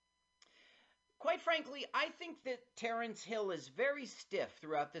 Quite frankly, I think that Terrence Hill is very stiff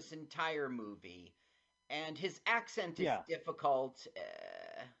throughout this entire movie, and his accent is difficult.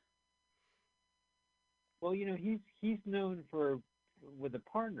 Well, he's known for with a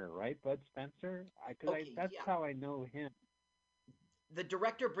partner, right? Bud Spencer. That's how I know him. The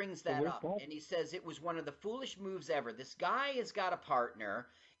director brings that up, and he says it was one of the foolish moves ever. This guy has got a partner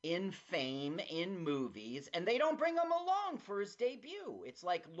in fame, in movies, and they don't bring him along for his debut. It's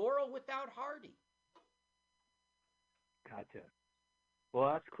like Laurel without Hardy. Gotcha.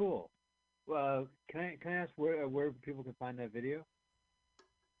 Well, that's cool. Well, can I ask where people can find that video?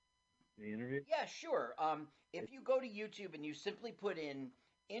 The interview? Yeah, sure. If you go to YouTube and you simply put in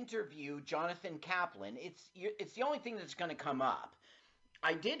interview Jonathan Kaplan, it's the only thing that's going to come up.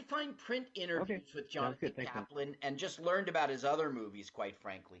 I did find print interviews with Jonathan Kaplan and just learned about his other movies, quite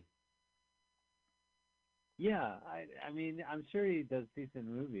frankly. Yeah, I mean, I'm sure he does decent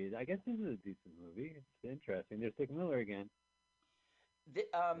movies. I guess this is a decent movie. It's interesting. There's Dick Miller again.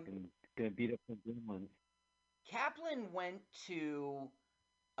 Gonna beat up the good ones. Kaplan went to,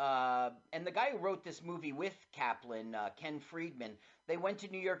 and the guy who wrote this movie with Kaplan, Ken Friedman, they went to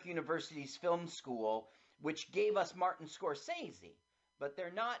New York University's film school, which gave us Martin Scorsese. But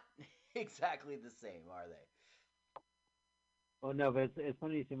they're not exactly the same, are they? Well, no, but it's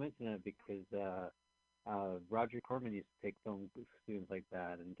funny you should mention that because Roger Corman used to take film students like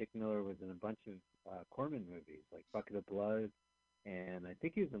that, and Dick Miller was in a bunch of Corman movies, like Bucket of Blood, and I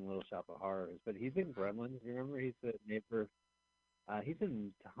think he was in Little Shop of Horrors. But he's in Gremlins. Remember, he's the neighbor. He's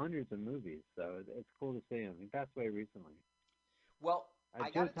in hundreds of movies, so it's cool to see him. He passed away recently. Well, I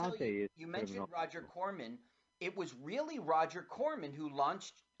got to tell you, you mentioned Roger Corman. It was really Roger Corman who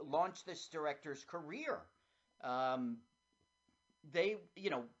launched this director's career.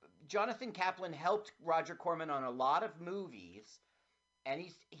 Jonathan Kaplan helped Roger Corman on a lot of movies, and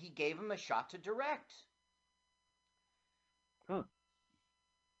he gave him a shot to direct. Huh.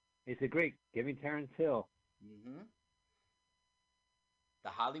 He said, "Great, give me Terrence Hill." Mm-hmm. The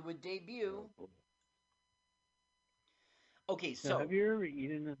Hollywood debut. Okay, so have you ever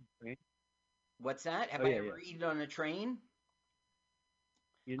eaten on a train? What's that? Have I ever eaten on a train?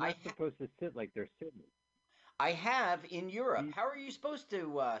 You're not supposed to sit like they're sitting. I have in Europe. How are you supposed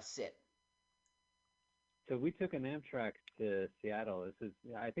to sit? So we took an Amtrak to Seattle.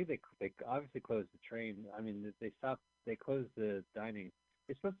 I think they obviously closed the train. I mean, they closed the dining.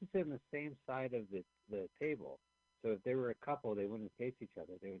 You're supposed to sit on the same side of the table. So if they were a couple, they wouldn't face each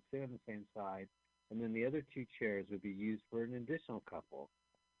other. They would sit on the same side, and then the other two chairs would be used for an additional couple.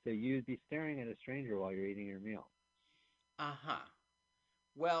 So you'd be staring at a stranger while you're eating your meal. Uh-huh.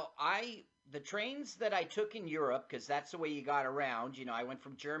 Well, the trains that I took in Europe, because that's the way you got around, I went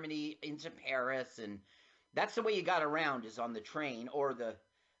from Germany into Paris, and that's the way you got around is on the train or the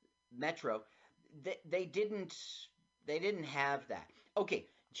metro. They didn't have that. Okay,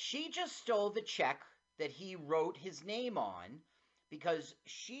 she just stole the check that he wrote his name on because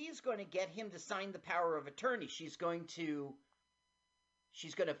she's going to get him to sign the power of attorney. She's going to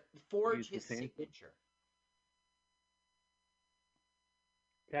forge his signature.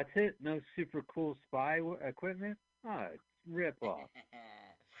 That's it? No super cool spy equipment? Oh, it's rip off.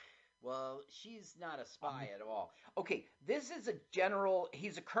 Well, she's not a spy at all. Okay, this is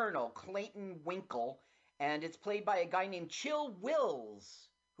he's a colonel, Clayton Winkle, and it's played by a guy named Chill Wills,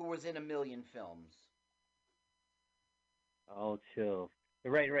 who was in a million films. Oh, Chill.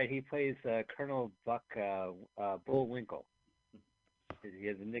 Right. He plays Colonel Buck Bullwinkle. He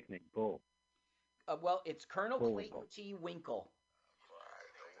has a nickname, Bull. Well, it's Colonel Clayton Bullwinkle. T. Winkle.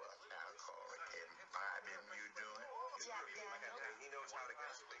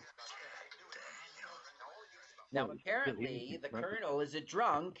 Now, apparently, the colonel is a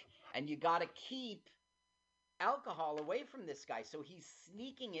drunk, and you got to keep alcohol away from this guy, so he's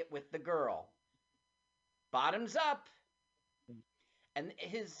sneaking it with the girl. Bottoms up. And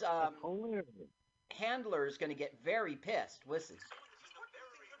his handler is going to get very pissed. Listen.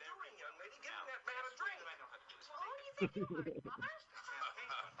 What did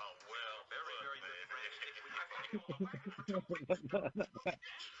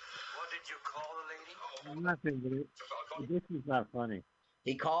you call the lady? Nothing, but this is not funny.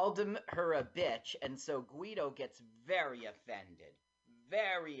 He called her a bitch, and so Guido gets very offended.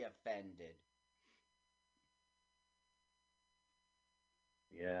 Very offended.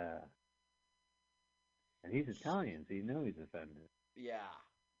 Yeah. And he's Italian, so you know he's offended. Yeah.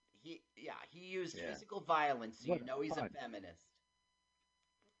 He used physical violence, so you know he's a feminist.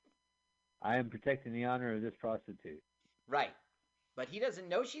 I am protecting the honor of this prostitute. Right. But he doesn't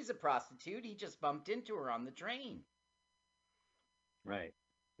know she's a prostitute. He just bumped into her on the train. Right.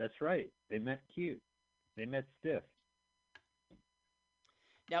 That's right. They met cute. They met stiff.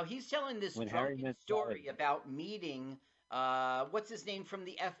 Now, he's telling this drunken story about meeting, what's his name from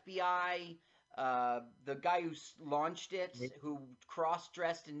the FBI? The guy who launched it, who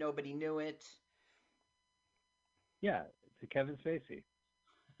cross-dressed and nobody knew it. Yeah, it's Kevin Spacey.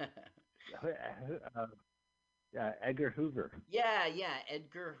 Edgar Hoover. Yeah,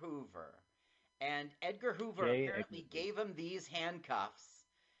 Edgar Hoover. And Edgar Hoover apparently gave him these handcuffs.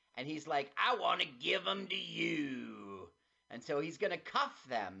 And he's like, I want to give them to you. And so he's going to cuff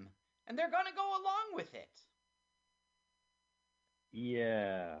them. And they're going to go along with it.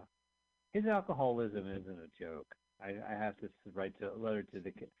 Yeah. His alcoholism isn't a joke. I have to write a letter to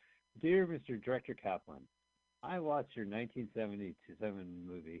the kid. Dear Mr. Director Kaplan, I watched your 1977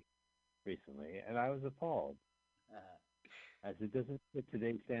 movie recently, and I was appalled, as it doesn't fit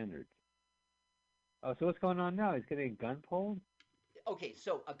today's standards. Oh, so what's going on now? He's getting a gun pulled? Okay,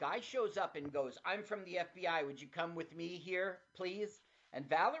 so a guy shows up and goes, I'm from the FBI. Would you come with me here, please? And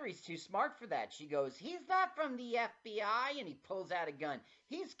Valerie's too smart for that. She goes, he's not from the FBI, and he pulls out a gun.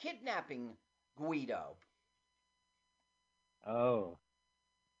 He's kidnapping Guido. Oh.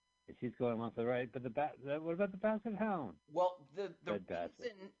 And she's going off the right, but what about the Basset Hound? Well, the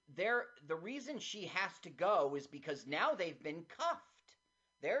reason she has to go is because now they've been cuffed.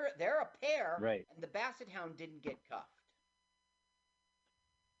 They're a pair, right? And the Basset Hound didn't get cuffed.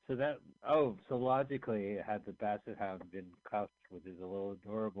 So logically, had the Basset Hound been cuffed with his little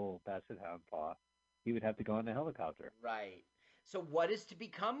adorable Basset Hound paw, he would have to go on the helicopter. Right. So what is to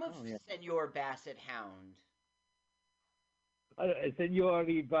become of Senor Basset Hound? Senor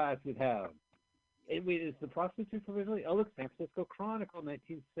Basset Hound. Wait, is the prostitute from Italy? Oh, look, San Francisco Chronicle,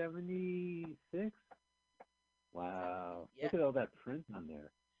 1976. Wow. Yeah. Look at all that print on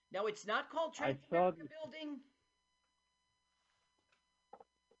there. Now, it's not called Transamerica Building?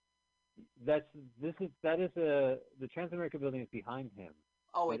 The Transamerica Building is behind him.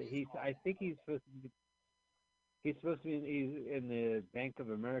 Oh, but I think he's supposed to be. He's supposed to be in the Bank of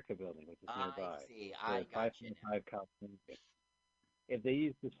America building, which is nearby. I see. I got you. 555 California. If they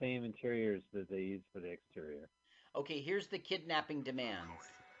use the same interiors that they use for the exterior. Okay, here's the kidnapping demands.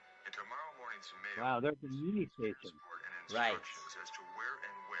 In tomorrow morning's mail, wow, there's a mini station. Right. As to where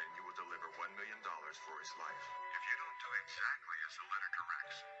and when you will deliver $1 million for his life. If you don't do exactly as the letter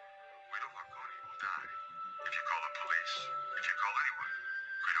directs, Guido Falcone will die. If you call the police, if you call anyone,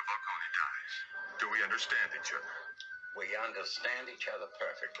 Guido Falcone dies. Do we understand each other? We understand each other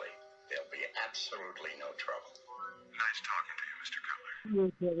perfectly. There'll be absolutely no trouble. Nice talking to you, Mr. Cutler. No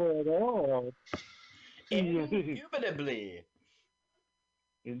trouble at all. Indubitably.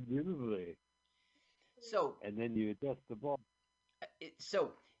 Indubitably. So. And then you adjust the ball.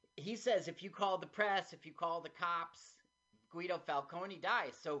 So he says, if you call the press, if you call the cops, Guido Falcone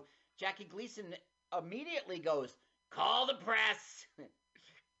dies. So Jackie Gleason immediately goes, call the press,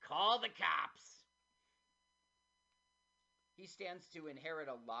 call the cops. He stands to inherit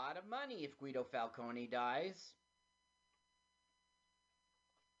a lot of money if Guido Falcone dies.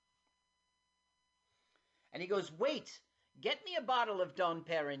 And he goes, wait, get me a bottle of Dom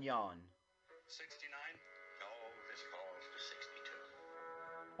Perignon. 69? No, this calls for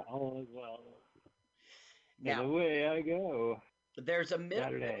 62. Oh, well. Now, and away I go. There's a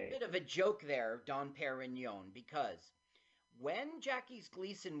little bit of a joke there, Dom Perignon, because when Jackie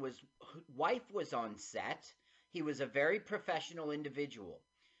Gleason's wife was on set, He was a very professional individual.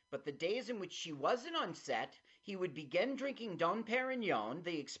 But the days in which she wasn't on set, he would begin drinking Dom Perignon,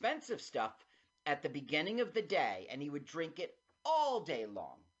 the expensive stuff, at the beginning of the day, and he would drink it all day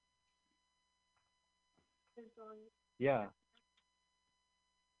long. Yeah.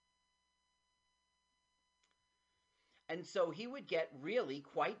 And so he would get really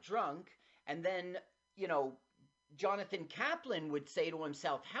quite drunk, and then, Jonathan Kaplan would say to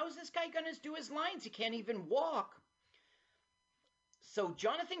himself, how's this guy going to do his lines? He can't even walk. So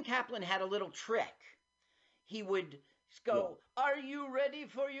Jonathan Kaplan had a little trick. He would go, are you ready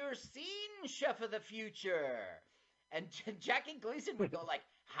for your scene, chef of the future? And Jackie Gleason would go like,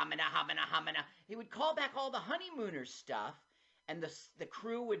 hamina, hamina, hamina. He would call back all the honeymooners stuff, and the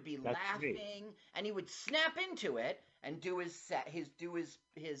crew would be laughing, and he would snap into it and do his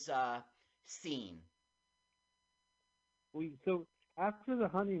scene. So after the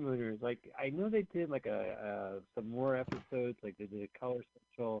honeymooners, like I know they did like some more episodes, like they did a color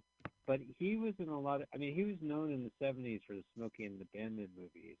special, but he was in a lot of. I mean, he was known in the '70s for the Smokey and the Bandit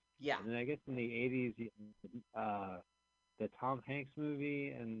movies. Yeah. And then I guess in the '80s, the Tom Hanks movie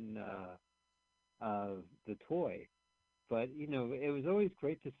and The Toy. But it was always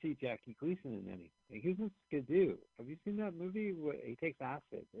great to see Jackie Gleason in anything. He was in Skidoo. Have you seen that movie? He takes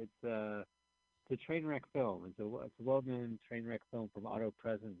acid. It's a train wreck film. It's a well-known train wreck film from Otto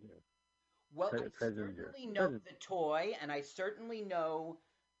Preminger. Well, I certainly know The Toy, and I certainly know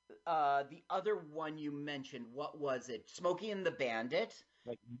the other one you mentioned. What was it? Smokey and the Bandit.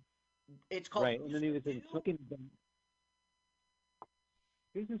 It's called. Right, and then he was in Smokey and the Bandit.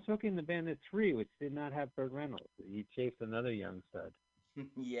 He was in Smokey and the Bandit 3, which did not have Burt Reynolds. He chased another young stud.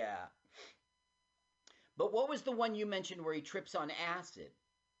 Yeah. But what was the one you mentioned where he trips on acid?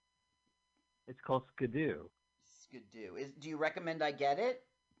 It's called Skidoo. Skidoo. Do you recommend I get it?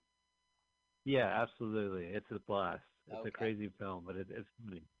 Yeah, absolutely. It's a blast. It's a crazy film, but it's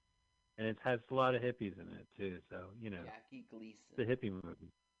funny. And it has a lot of hippies in it, too. So, Jackie Gleason. It's a hippie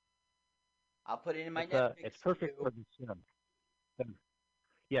movie. I'll put it in my Netflix It's perfect for the show.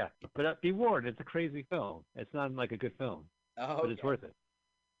 Yeah, but be warned, it's a crazy film. It's not like a good film, but it's worth it.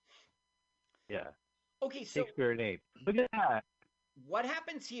 Yeah. Okay, so Shakespeare and Ape. Look at that. What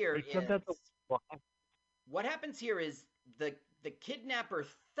happens here is the kidnapper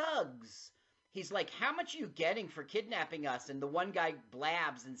thugs. He's like, how much are you getting for kidnapping us? And the one guy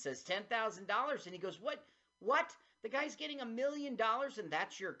blabs and says $10,000. And he goes, what? The guy's getting $1 million and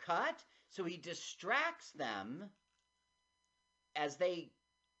that's your cut? So he distracts them as they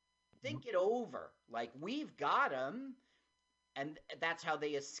think it over. Like, we've got him. And that's how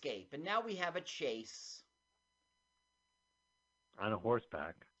they escape. And now we have a chase. On a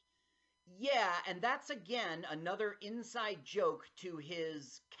horseback. Yeah, and that's, again, another inside joke to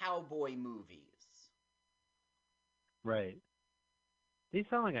his cowboy movies. Right. These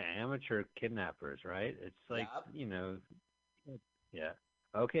sound like amateur kidnappers, right? It's like, yeah.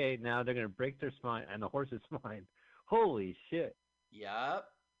 Okay, now they're going to break their spine, and the horse's spine. Holy shit. Yep.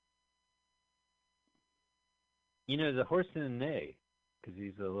 The horse didn't neigh, because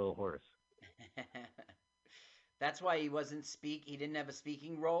he's a little horse. That's why he he didn't have a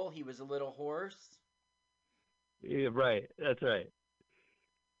speaking role. He was a little horse. Yeah, right. That's right.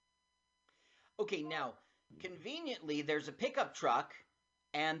 Okay, now, conveniently, there's a pickup truck,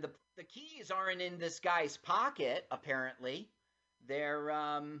 and the keys aren't in this guy's pocket, apparently. They're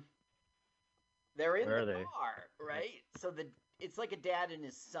in the car, right? So it's like a dad and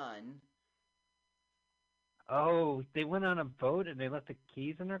his son. Oh, they went on a boat and they left the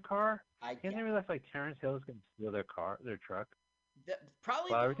keys in their car? Can't they realize like Terrence Hill's going to steal their truck? Probably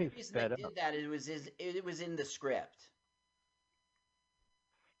the only reason they did that it was in the script.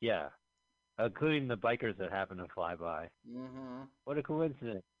 Yeah, including the bikers that happen to fly by. Mm-hmm. What a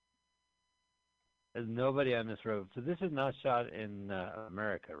coincidence. There's nobody on this road. So this is not shot in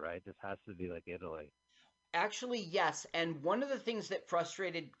America, right? This has to be like Italy. Actually, yes. And one of the things that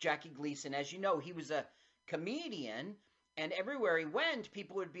frustrated Jackie Gleason, as you know, he was a comedian, and everywhere he went,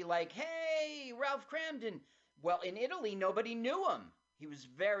 people would be like, hey, Ralph Cramden. Well, in Italy, nobody knew him. He was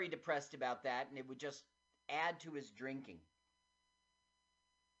very depressed about that, and it would just add to his drinking.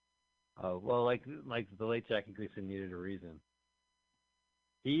 Oh, well, like the late Jackie Gleason needed a reason.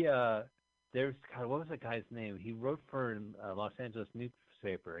 What was the guy's name? He wrote for a Los Angeles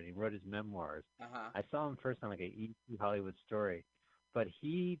newspaper, and he wrote his memoirs. Uh-huh. I saw him first on like a E! Hollywood Story. But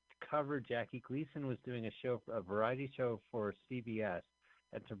he covered Jackie Gleason was doing a variety show for CBS,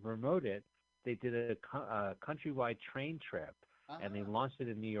 and to promote it, they did a countrywide train trip, and they launched it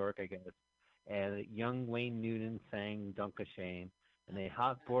in New York, I guess. And young Wayne Newton sang "Dunka Shane," and they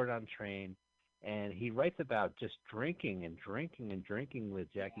hopped board on train, and he writes about just drinking and drinking and drinking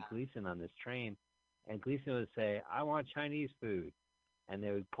with Jackie Gleason on this train, and Gleason would say, "I want Chinese food," and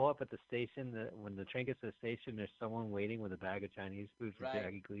they would pull up at the station. When the train gets to the station, there's someone waiting with a bag of Chinese food for Right.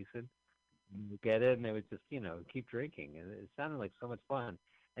 Jackie Gleason. And you get it, and they would just keep drinking, and it sounded like so much fun.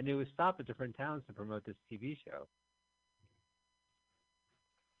 And they would stop at different towns to promote this TV show.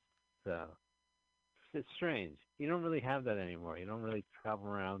 So it's strange. You don't really have that anymore. You don't really travel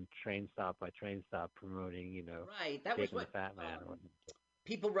around train stop by train stop promoting, Right. That was Jake and the what Fat Man. Or whatnot.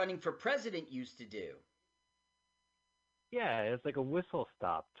 people running for president used to do. Yeah, it's like a whistle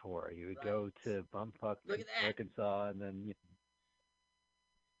stop tour. You would Right. go to Bumfuck, Look at that. Arkansas, and then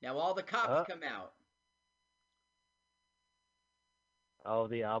Now all the cops come out.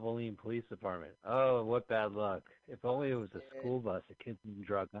 the Abilene Police Department. Oh, what bad luck! If only it was a school bus. A kid didn't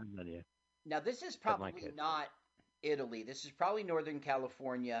draw a gun on you. Now this is Except my probably kids. not Italy. This is probably Northern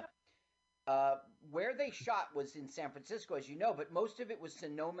California. Where they shot was in San Francisco, as you know, but most of it was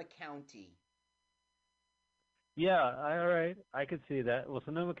Sonoma County. Yeah, all right. I could see that. Well,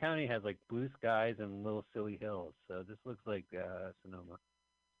 Sonoma County has like blue skies and little silly hills, so this looks like Sonoma.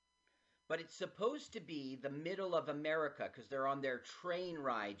 But it's supposed to be the middle of America because they're on their train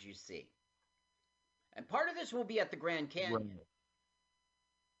ride, you see. And part of this will be at the Grand Canyon. Right.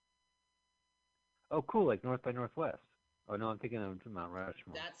 Oh, cool, like North by Northwest. Oh, no, I'm thinking of Mount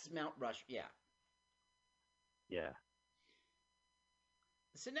Rushmore. That's Mount Rush, yeah. Yeah.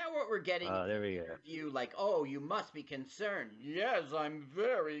 So now what we're getting is there an we go. interview like, oh, you must be concerned. Yes, I'm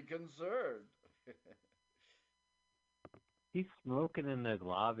very concerned. He's smoking in the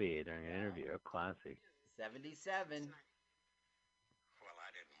lobby during an interview. A classic. 77. Well,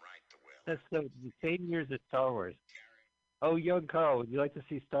 I didn't write the will. That's the same years as Star Wars. Oh, young Carl, would you like to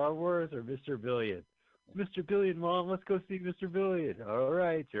see Star Wars or Mr. Billion? Mr. Billion, Mom, let's go see Mr. Billion. All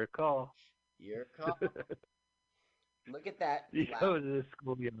right, your call. Your call. Look at that. You go to this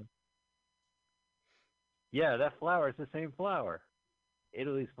school, Yeah, that flower is the same flower.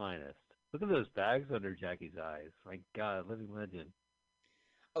 Italy's finest. Look at those bags under Jackie's eyes. My God, living legend.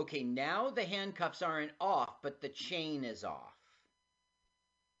 Okay, now the handcuffs aren't off, but the chain is off.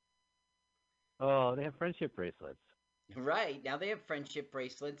 Oh, they have friendship bracelets. Right, now they have friendship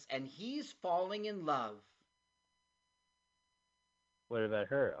bracelets, and he's falling in love. What about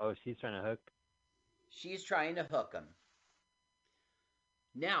her? Oh, she's trying to hook. She's trying to hook him.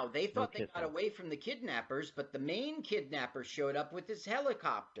 Now, they thought they got kissing. away from the kidnappers, but the main kidnapper showed up with his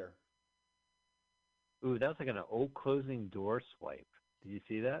helicopter. Ooh, that was like an old closing door swipe. Did you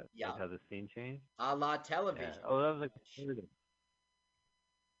see that? Yeah. Like how the scene changed? A la television. Yeah. Oh, that was like the third.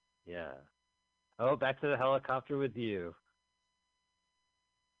 Yeah. Oh, back to the helicopter with you.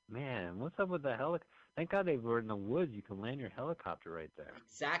 Man, what's up with the helicopter? Thank God they were in the woods. You can land your helicopter right there.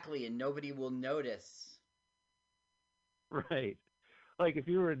 Exactly, and nobody will notice. Right. Like if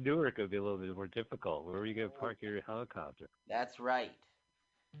you were in Newark, it would be a little bit more difficult. Where were you going to park your helicopter? That's right.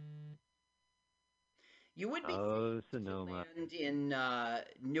 You would be Oh, Sonoma. land in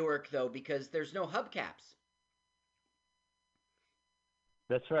Newark, though, because there's no hubcaps.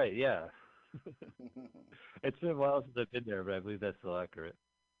 That's right, yeah. It's been a while since I've been there, but I believe that's still accurate.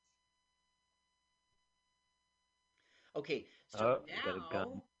 Okay, so got a gun.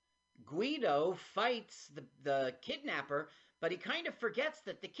 now Guido fights the kidnapper, but he kind of forgets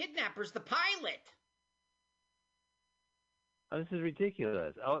that the kidnapper's the pilot. Oh, this is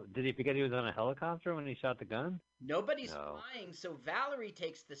ridiculous. Oh, did he forget he was on a helicopter when he shot the gun? Nobody's No. flying, so Valerie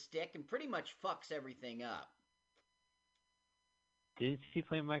takes the stick and pretty much fucks everything up. Didn't she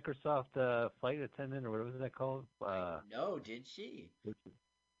play Microsoft Flight Attendant, or what was that called? No, did she?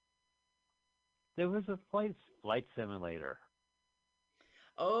 There was a flight simulator.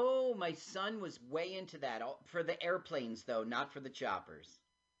 Oh, my son was way into that. For the airplanes, though, not for the choppers.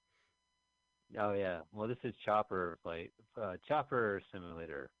 Oh yeah. Well, this is Chopper Chopper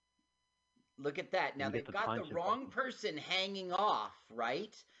Simulator. Look at that. Now, You get they've to got punch the it. wrong person hanging off,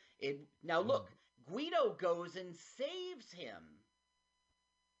 right? Now, look, Guido goes and saves him.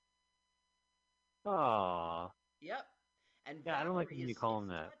 Aw. Yep. And Yeah, I don't like Valerie when you is call him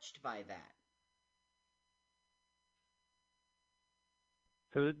that. touched by that.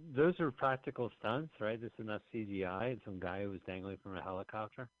 So those are practical stunts, right? This is not CGI. It's some guy who was dangling from a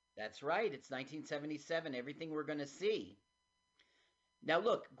helicopter. That's right. It's 1977. Everything we're going to see. Now,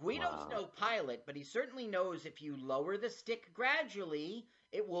 look, Guido's Wow. no pilot, but he certainly knows if you lower the stick gradually,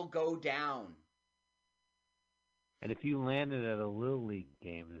 it will go down. And if you land it at a Little League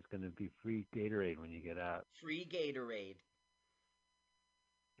game, there's going to be free Gatorade when you get out. Free Gatorade.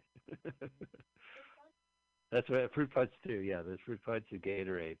 That's right. Fruit Punch too. Yeah, there's Fruit Punch and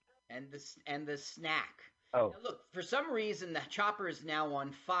Gatorade. and the snack. Oh. Now look, for some reason the chopper is now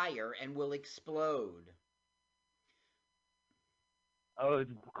on fire and will explode. Oh,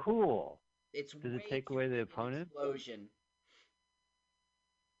 it's cool. It's Does it way take too away the big an opponent? explosion.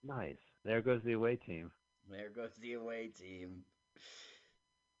 Nice. There goes the away team. There goes the away team.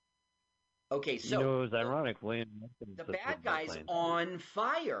 Okay, You so know, it was ironic. William Neeson's the just bad with guy's plane. on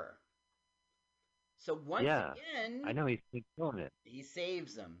fire. So once Yeah, again, I know he's killing it. he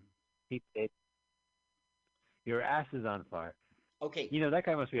saves them. Your ass is on fire. Okay, You know, that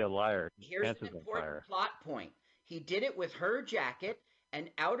guy must be a liar. His here's pants an is on important fire. plot point. He did it with her jacket, and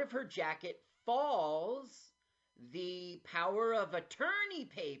out of her jacket falls the power of attorney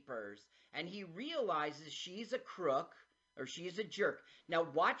papers, and he realizes she's a crook or she's a jerk. Now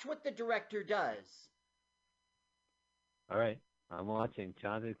watch what the director does. All right, I'm watching.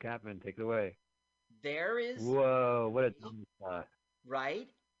 Jonathan Capman, take it away. There is Whoa, what a dumb shot. right,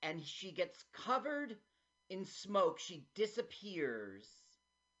 and she gets covered in smoke. She disappears.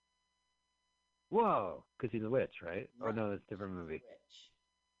 Whoa, because he's a witch, right? Oh, Right. no, that's a different movie.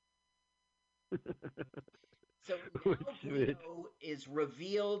 Witch. So now Guido is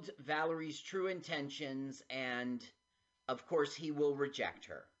revealed Valerie's true intentions, and of course he will reject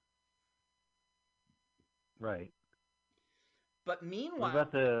her. Right. But What meanwhile,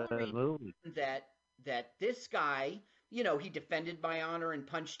 about the Valerie movie? learned that this guy, you know, he defended my honor and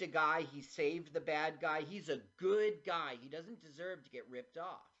punched a guy. He saved the bad guy. He's a good guy. He doesn't deserve to get ripped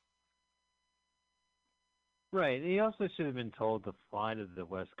off. Right. He also should have been told to fly to the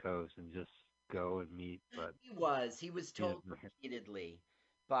West Coast and just go and meet, but He was told repeatedly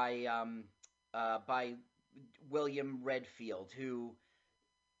by William Redfield,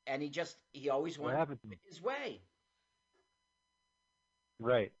 and he always What wanted happened to to do it his way.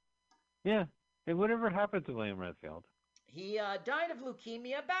 right. Yeah. And whatever happened to William Redfield? He died of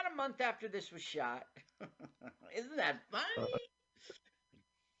leukemia about a month after this was shot. Isn't that funny?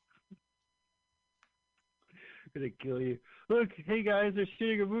 Gonna kill you. Look, hey guys, they're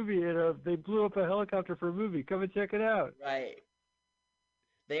shooting a movie and they blew up a helicopter for a movie. Come and check it out. Right.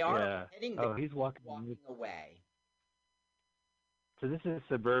 They are Yeah. heading Oh, he's walking away. So this is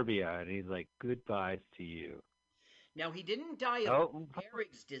suburbia, and he's like, goodbyes to you. Now, he didn't die of Oh.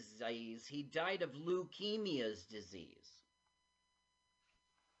 Gehrig's disease. He died of leukemia's disease.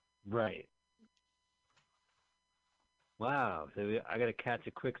 Right. Wow. So I got to catch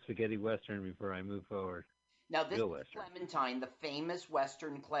a quick spaghetti western before I move forward. Now, this Real is western. Clementine, the famous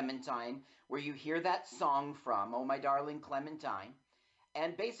Western Clementine, where you hear that song from, Oh My Darling Clementine.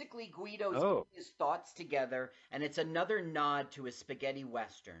 And basically, Guido's putting his thoughts together, and it's another nod to his spaghetti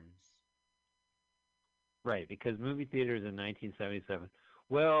westerns. Right, because movie theaters in 1977.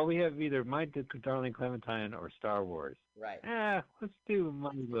 Well, we have either My Darling Clementine or Star Wars. Right. Let's do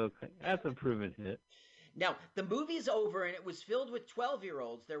Money Look. That's a proven hit. Now, the movie's over, and it was filled with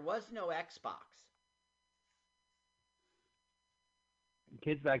 12-year-olds. There was no Xbox.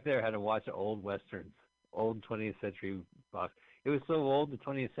 Kids back there had to watch old westerns, old 20th century box. It was so old, the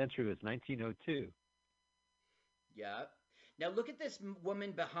 20th century was 1902. Yeah. Now, look at this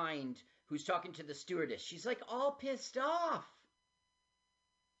woman behind who's talking to the stewardess. She's like all pissed off.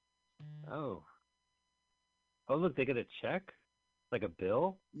 Oh. Oh, look, they get a check? Like a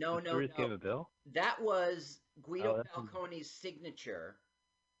bill? No, the stewardess gave a bill? That was Guido that's Falcone's signature.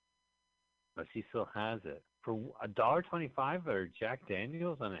 But she still has it. For $1.25 or Jack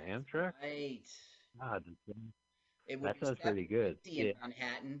Daniels on an Amtrak? Right. God, It would that be sounds pretty good. $7.50 in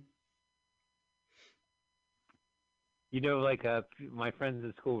Manhattan. You know, like my friends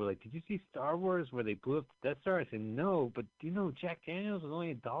at school were like, "Did you see Star Wars where they blew up the Death Star?" I said, "No, but do you know Jack Daniels was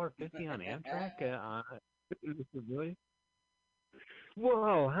only $1.50 on Amtrak?" Really?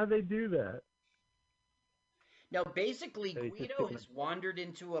 Whoa! How'd they do that? Now, basically, So he's just Guido picking has wandered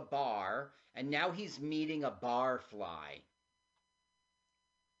into a bar, and now he's meeting a barfly,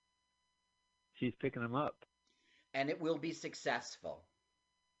 She's picking him up. and it will be successful.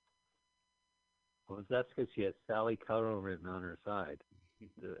 Well, that's because she has Sally Cuttle written on her side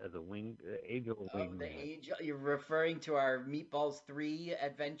as a angel wing. The angel. You're referring to our Meatballs 3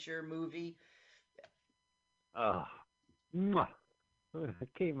 adventure movie? Oh, mwah.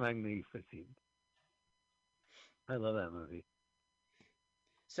 Que magnificent. I love that movie.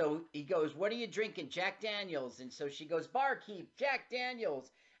 So he goes, "What are you drinking?" "Jack Daniels." And so she goes, "Barkeep, Jack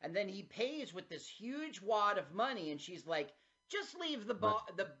Daniels." And then he pays with this huge wad of money, and she's like, "Just leave the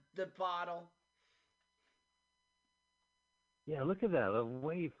bottle." Yeah, look at that. The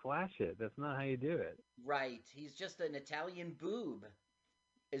way you flash it. That's not how you do it. Right. He's just an Italian boob,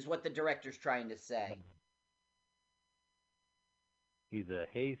 is what the director's trying to say. He's a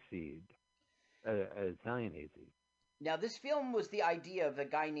hayseed, an Italian hayseed. Now, this film was the idea of a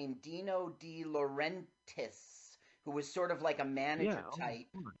guy named Dino De Laurentiis, who was sort of like a manager type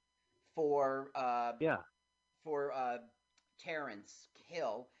for Terrence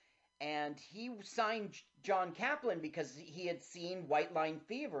Hill, and he signed John Kaplan because he had seen White Line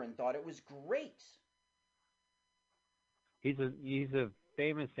Fever and thought it was great. He's a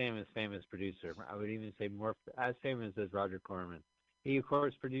famous producer. I would even say more as famous as Roger Corman. He of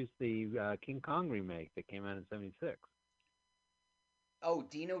course produced the King Kong remake that came out in '76. Oh,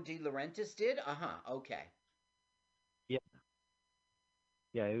 Dino De Laurentiis did? Okay. Yeah.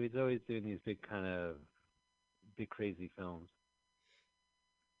 Yeah, he was always doing these big crazy films.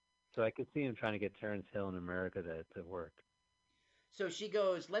 So I could see him trying to get Terrence Hill in America to work. So she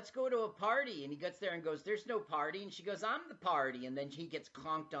goes, let's go to a party. And he gets there and goes, there's no party. And she goes, I'm the party. And then he gets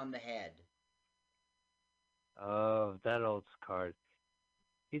conked on the head. Oh, that old card.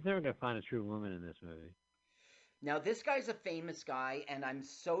 He's never going to find a true woman in this movie. Now, this guy's a famous guy, and I'm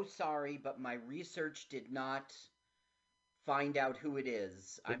so sorry, but my research did not find out who it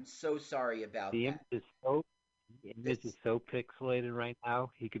is. I'm so sorry about that. The image is so pixelated right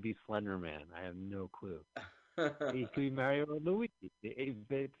now, he could be Slender Man. I have no clue. He could be Mario or Luigi.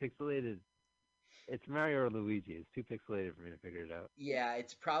 It's pixelated. It's Mario or Luigi. It's too pixelated for me to figure it out. Yeah,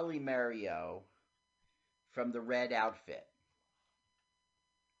 it's probably Mario from the red outfit.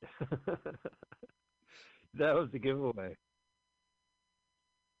 That was the giveaway.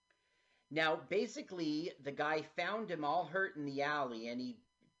 Now, basically, the guy found him all hurt in the alley, and he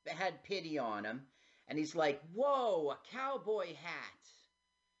had pity on him. And he's like, whoa, a cowboy hat.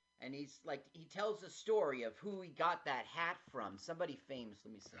 And he's like, he tells a story of who he got that hat from. Somebody famous,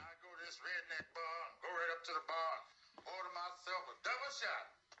 let me see. I go to this redneck bar, go right up to the bar, order myself a double shot.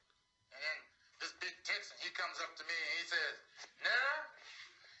 And then this big Texan, he comes up to me and he says, now,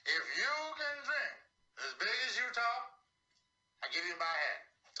 if you can drink as big as you talk, I give you my hat.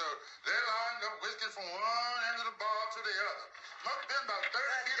 So they lined up whiskey from one end of the bar to the other. Must have been about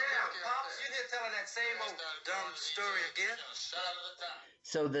 30 feet of whiskey. Pops, you here telling that same old dumb story again?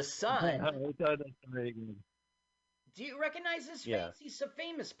 So the son... Do you recognize his face? Yeah. He's a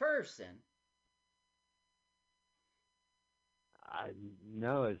famous person.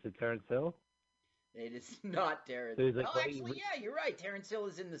 No, is it Terrence Hill? It is not Terrence So Hill. he's like, Oh, actually, yeah, you're right. Terrence Hill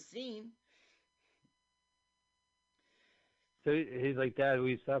is in the scene. So he's like, Dad,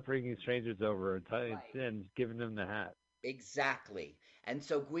 we stop bringing strangers over and giving them the hat. Exactly. And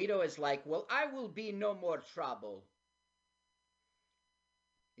so Guido is like, well, I will be no more trouble.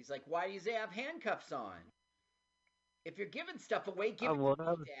 He's like, why do you have handcuffs on? If you're giving stuff away, give it to me,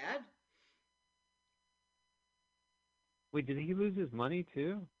 Dad. Wait, did he lose his money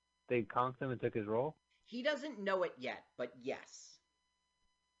too? They conked him and took his role? He doesn't know it yet, but yes.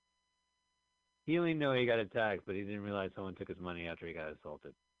 He only knew he got attacked, but he didn't realize someone took his money after he got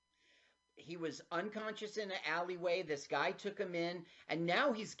assaulted. He was unconscious in an alleyway. This guy took him in, and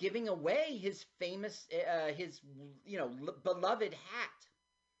now he's giving away his famous, beloved hat.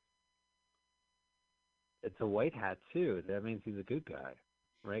 It's a white hat too. That means he's a good guy,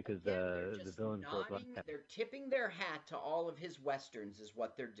 right? Because the villain They're tipping their hat to all of his westerns, is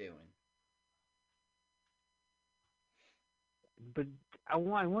what they're doing. But I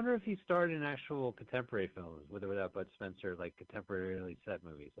wonder if he starred in actual contemporary films, with or without Bud Spencer, like contemporarily set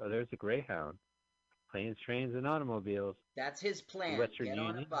movies. Oh, there's a Greyhound, Planes, Trains, and Automobiles. That's his plan. Western Get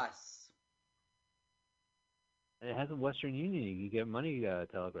Union. on a bus. And it has a Western Union. You can get money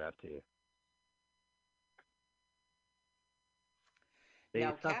telegraphed to you. They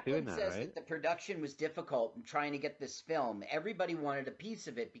Now, stopped doing Kaplan that, says right? that the production was difficult in trying to get this film. Everybody wanted a piece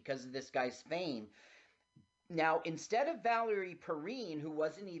of it because of this guy's fame. Now, instead of Valerie Perrine, who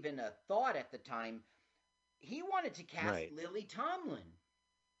wasn't even a thought at the time, he wanted to cast Right. Lily Tomlin.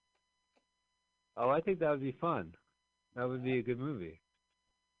 Oh, I think that would be fun. That would be a good movie.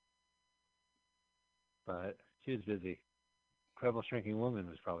 But she was busy. Incredible Shrinking Woman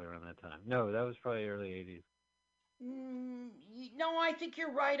was probably around that time. No, that was probably early 80s. No, I think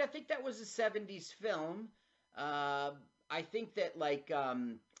you're right. I think that was a 70s film. I think that,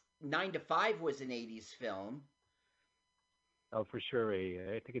 9 to 5 was an 80s film. Oh, for sure.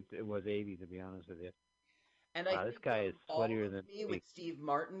 I think it was 80, to be honest with you. And Wow, this guy is sweatier than Me with Steve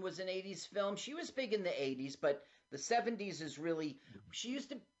Martin was an 80s film. She was big in the 80s, but the 70s is really... She used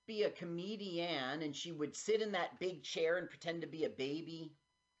to be a comedian, and she would sit in that big chair and pretend to be a baby.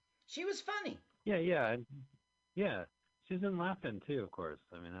 She was funny. Yeah. She was in Laughing, too, of course.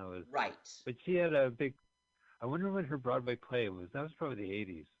 I mean, that was... Right. But she had a big... I wonder when her Broadway play was. That was probably the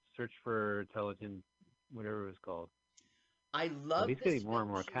 80s. Search for Intelligent, whatever it was called. I Well, love he's this getting more and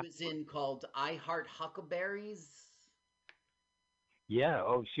film more she was in called I Heart Huckleberries. Yeah.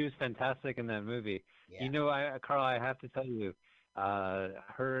 Oh, she was fantastic in that movie. Yeah. You know, Carl, I have to tell you,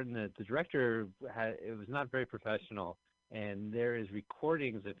 her and the director it was not very professional, and there is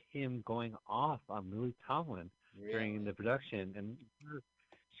recordings of him going off on Lily Tomlin during the production, and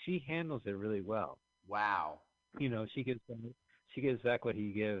she handles it really well. Wow. You know, she gives back what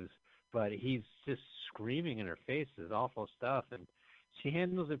he gives, but he's just screaming in her face this awful stuff, and she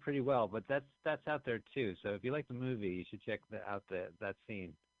handles it pretty well. But that's out there too. So if you like the movie, you should check out that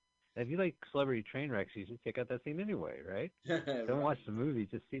scene. And if you like Celebrity Trainwrecks, you should check out that scene anyway, right? Don't Right. watch the movie,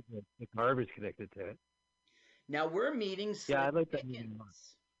 just see the garbage connected to it. Now we're meeting Slim Yeah, I like that movie a lot.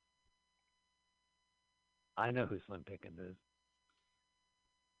 Pickens. I know who Slim Pickens is.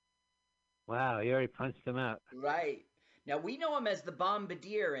 Wow, you already punched him out. Right. Now we know him as the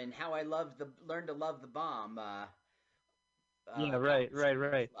Bombardier and How I Learned to Love the Bomb. Yeah, right.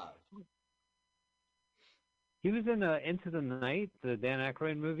 Love. He was in Into the Night, the Dan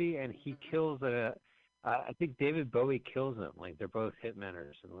Aykroyd movie, and he kills I think David Bowie kills him. Like they're both hitmen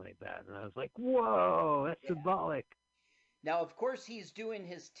or something like that. And I was like, whoa, that's symbolic. Now, of course, he's doing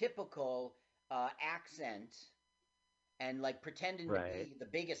his typical accent and like pretending to be the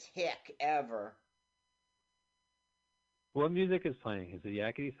biggest hick ever. What music is playing? Is it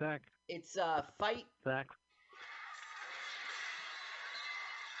Yakety Sax? It's Fight. Sax.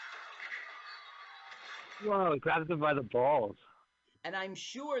 Whoa, he grabs him by the balls. And I'm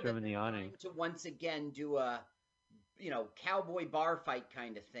sure that they're trying to once again do a, cowboy bar fight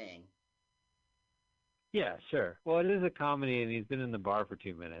kind of thing. Yeah, sure. Well, it is a comedy, and he's been in the bar for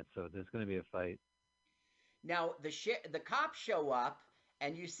 2 minutes, so there's going to be a fight. Now, the cops show up,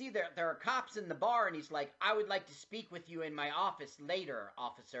 and you see there are cops in the bar, and he's like, I would like to speak with you in my office later,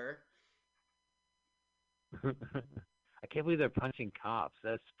 officer. I can't believe they're punching cops.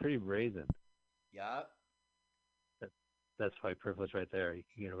 That's pretty brazen. Yup. That's white privilege right there. You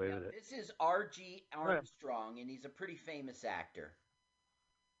can get away with it. This is R.G. Armstrong, and he's a pretty famous actor.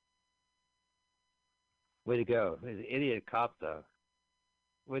 Way to go. He's an idiot cop, though.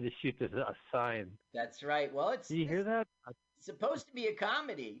 Way to shoot a sign. That's right. Well, Did you hear that? It's supposed to be a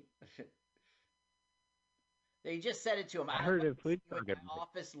comedy. They just said it to him. I heard it. Please in my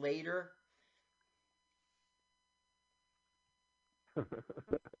office later.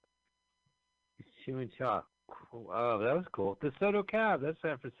 Chewing chalk. Oh, that was cool. The Soto Cab. That's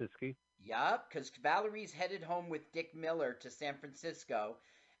San Francisco. Yup, because Valerie's headed home with Dick Miller to San Francisco,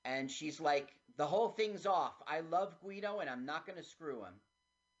 and she's like, the whole thing's off. I love Guido, and I'm not going to screw him.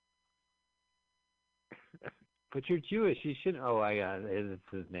 But you're Jewish. You shouldn't. Oh, I got it. It's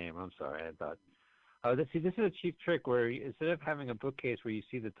his name. I'm sorry. I thought. Oh, this is a cheap trick where instead of having a bookcase where you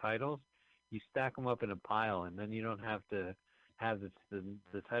see the titles, you stack them up in a pile, and then you don't have to have the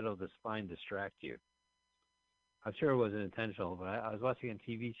title of the spine distract you. I'm sure it wasn't intentional, but I was watching a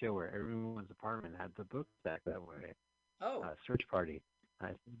TV show where everyone's apartment had the book stacked that way. Oh. Search Party.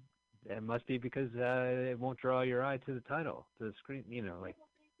 It must be because it won't draw your eye to the title, to the screen.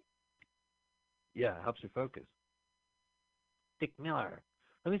 Yeah, it helps you focus. Dick Miller.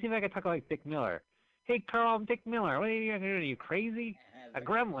 Let me see if I can talk like Dick Miller. Hey, Carl, I'm Dick Miller. What are you doing? Are you crazy? A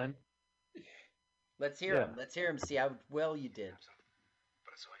gremlin. Let's hear him. Let's hear him. See how well you did.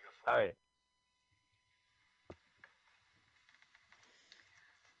 All right.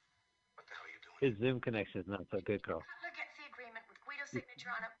 His Zoom connection is not so good, Carl. Cutler gets the agreement with Guido's signature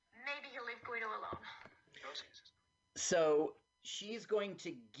on it. Maybe he'll leave Guido alone. So she's going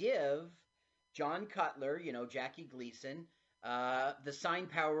to give John Cutler, Jackie Gleason, the sign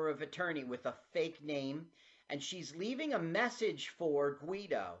power of attorney with a fake name, and she's leaving a message for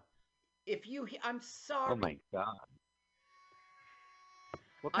Guido. I'm sorry. Oh my God.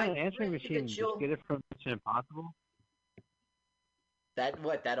 What kind of answering machine? Did you get it from Mission Impossible?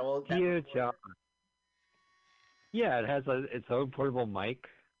 That old? Dear John. Yeah, it has its own portable mic.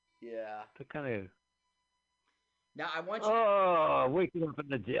 Yeah. To kind of. Now I want you. Oh, waking up in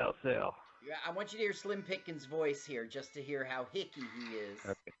the jail cell. Yeah, I want you to hear Slim Pickens' voice here, just to hear how hicky he is.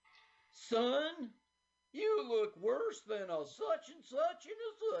 Okay. Son, you look worse than a such and such and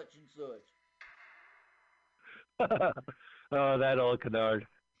a such and such. Oh, that old canard.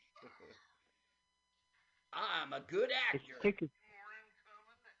 I'm a good actor.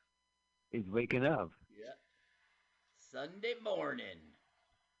 He's waking up. Yeah. Sunday morning.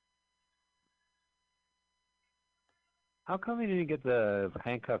 How come he didn't get the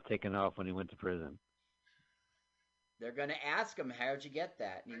handcuff taken off when he went to prison? They're going to ask him, how'd you get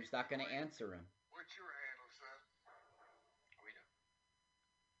that? And he's not going to answer him. What's your handle, son?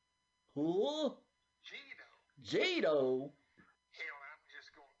 Who? Jado.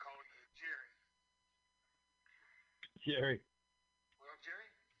 Jerry. Well, Jerry,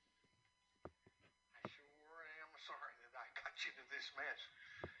 I sure am sorry that I got you into this mess.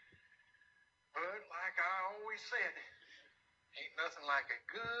 But like I always said, ain't nothing like a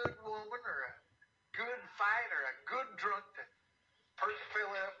good woman or a good fight or a good drunk to perk a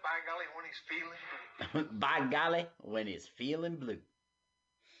fella up, by golly, when he's feeling blue. By golly, when he's feeling blue.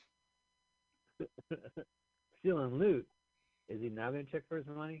 Stealing loot. Is he now going to check for his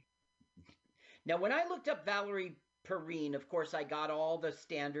money? Now, when I looked up Valerie Perrine, of course, I got all the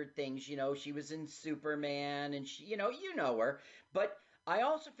standard things. You know, she was in Superman, and she, you know her. But I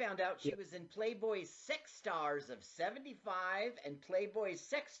also found out she was in Playboy's Sex Stars of 75 and Playboy's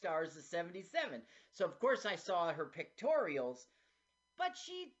Sex Stars of 77. So, of course, I saw her pictorials, but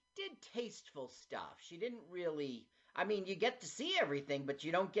she did tasteful stuff. She didn't really, I mean, you get to see everything, but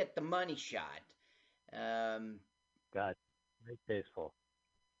you don't get the money shot. God, very tasteful.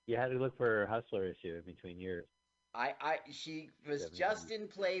 You had to look for her Hustler issue in between years. She was just in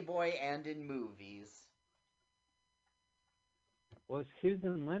Playboy and in movies. Well, she was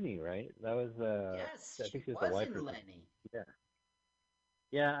in Lenny, right? That was yes, I think she she was the wife in Lenny. Yeah.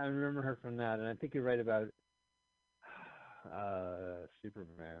 Yeah, I remember her from that, and I think you're right about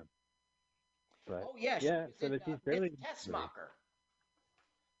Superman. But, oh yeah, she was so in she's fairly Miss Tessmacher.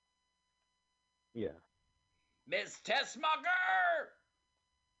 Yeah. Miss Tessmacher!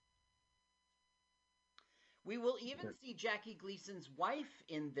 We will even see Jackie Gleason's wife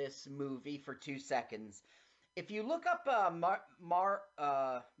in this movie for 2 seconds. If you look up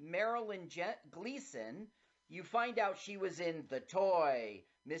Marilyn Gleason, you find out she was in The Toy,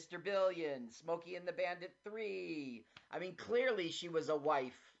 Mr. Billion, Smokey and the Bandit 3. I mean, clearly she was a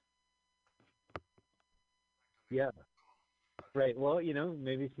wife. Yeah. Right. Well,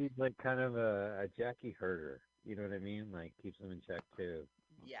 maybe she's like kind of a Jackie herder. You know what I mean? Like keeps them in check too.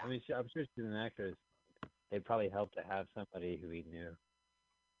 Yeah. I mean, I'm sure she's an actress. It probably helped to have somebody who he knew.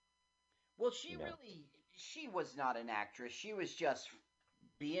 Well, she was not an actress. She was just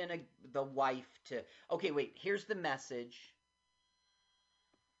being the wife to... Okay, wait, here's the message.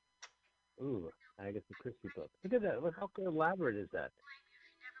 Ooh, I guess the Christie book. Look at that. Look how elaborate is that.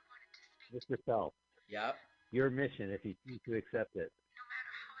 Just yourself. Yep. Your mission, if you choose to accept it. No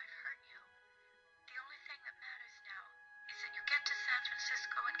matter how I've hurt you, the only thing that matters now is that you get to San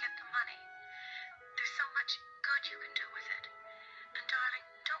Francisco and get the money. There's so much good you can do with it. And darling,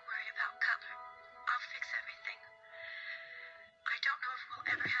 don't worry about color. I'll fix everything. I don't know if we'll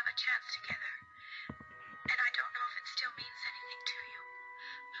ever have a chance together. And I don't know if it still means anything to you.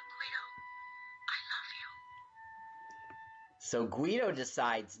 But Guido, I love you. So Guido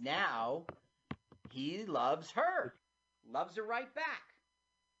decides now he loves her. Loves her right back.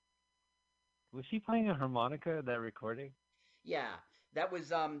 Was she playing a harmonica, that recording? Yeah. That was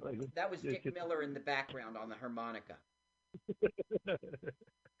Dick Miller in the background on the harmonica.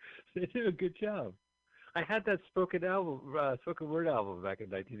 They did a good job. I had that spoken word album back in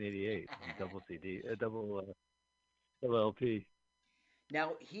 1988, double CD, double LP.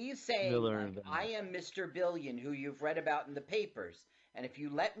 Now he's saying, I am Mr. Billion, who you've read about in the papers, and if you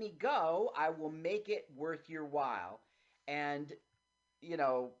let me go, I will make it worth your while. And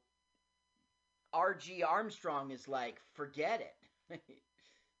R.G. Armstrong is like, forget it.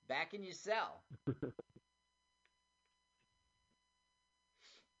 Back in your cell.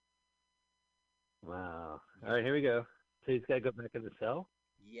 Wow. All right, here we go. So he's got to go back in the cell?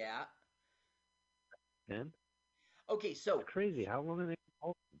 Yeah. Then? Okay, so... That's crazy. How long are they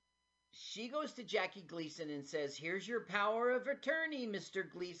hold him? She goes to Jackie Gleason and says, here's your power of attorney, Mr.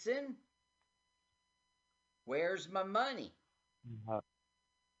 Gleason. Where's my money?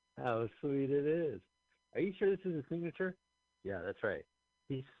 How sweet it is. Are you sure this is a signature? Yeah, that's right.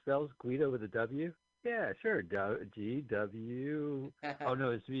 He spells Guido with a W? Yeah, sure. G-W... Oh,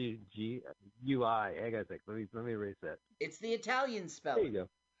 no, it's G-U-I. Hang on a sec. Let me erase that. It's the Italian spelling. There you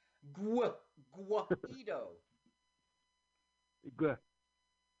go. Guido.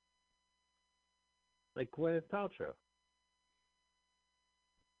 Like Gwyneth Paltrow.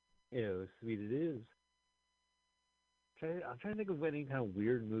 Sweet it is. I'm trying to think of any kind of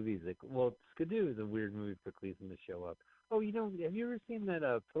weird movies. Skidoo is a weird movie for Gleason to show up. Oh, have you ever seen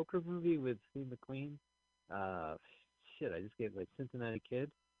that poker movie with Steve McQueen? Shit, I just gave Cincinnati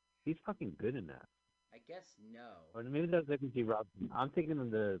Kid. He's fucking good in that. I guess no. Or maybe that's G. Robinson. I'm thinking of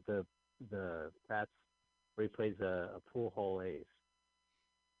the Pats where he plays a pool hall ace.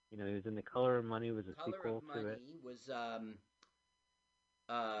 He was in The Color of Money. Was a sequel to it. Color of Money was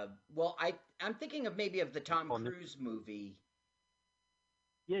I'm thinking of maybe of the Tom Cruise movie.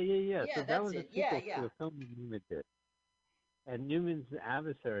 Yeah. Yeah, so that was a sequel yeah. to a film Newman did. And Newman's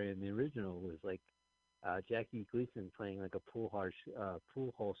adversary in the original was like Jackie Gleason playing like a pool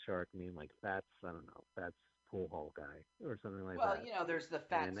hall shark, meaning like Fats, I don't know, Fats pool hall guy or something like Well, that. you know, there's the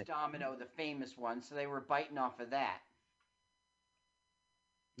And Fats Domino, the famous one, so they were biting off of that.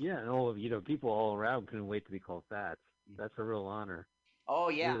 yeah, and all of people all around couldn't wait to be called Fats. That's a real honor. Oh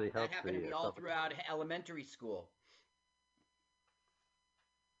yeah, Really that helps happened to the me all throughout elementary school.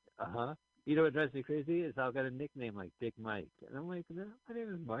 uh-huh. You know what drives me crazy is I've got a nickname like Big Mike, and I'm like, no, my name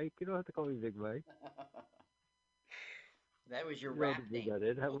is Mike. You don't have to call me Big Mike. That was your You don't rap have to do name. that.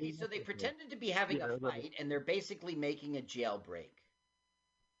 It have Okay, so they pretended to be having a fight, and they're basically making a jailbreak.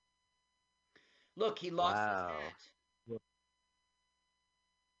 Look, he lost his Wow. hat.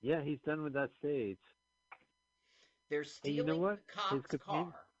 Yeah, he's done with that stage. They're Hey, stealing you know what? the cop's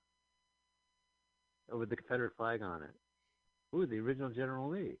car. Oh, with the Confederate flag on it. Ooh, the original General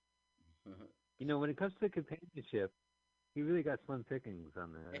Lee. You know, when it comes to companionship, he really got slim pickings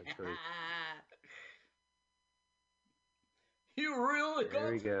on that choice. You really got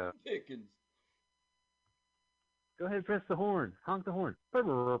There we go. slim pickings. Go ahead, press the horn. Honk the horn. There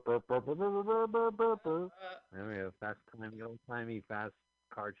we go. Fast time, the old-timey fast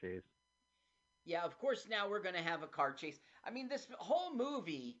car chase. Yeah, of course now we're going to have a car chase. I mean, this whole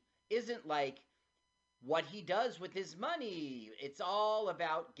movie isn't like what he does with his money. It's all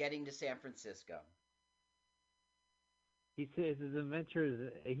about getting to San Francisco. He says his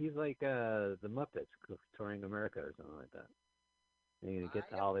adventures, he's like the Muppets touring America or something like that. You're going to get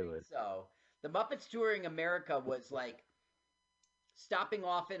to Hollywood. So, the Muppets Touring America was like stopping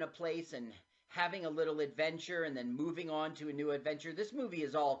off in a place and having a little adventure and then moving on to a new adventure. This movie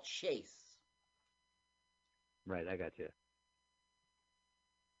is all chase. Right, I got you.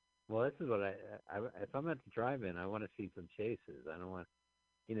 Well, this is what I if I'm at the drive-in, I want to see some chases. I don't want,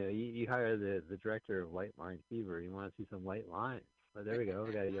 you hire the director of White Line Fever. You want to see some white lines. Oh, there we go.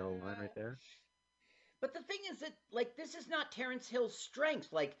 We got a yellow line right there. But the thing is that, like, this is not Terrence Hill's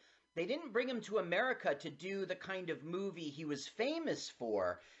strength. Like, they didn't bring him to America to do the kind of movie he was famous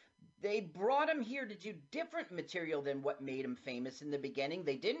for. They brought him here to do different material than what made him famous in the beginning.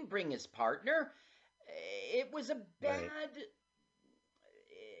 They didn't bring his partner. It was a bad... Right.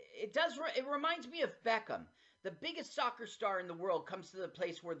 It reminds me of Beckham. The biggest soccer star in the world comes to the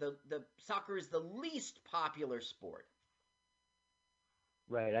place where the soccer is the least popular sport.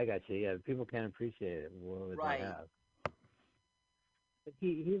 Right, I got you. Yeah, people can't appreciate it. What would they have?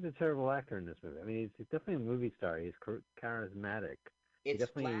 He's a terrible actor in this movie. I mean, he's definitely a movie star. He's charismatic. It's he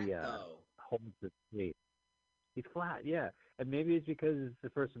definitely flat, though. Holds the weight. He's flat, yeah. And maybe it's because it's the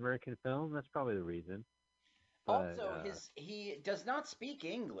first American film. That's probably the reason. But, also, he does not speak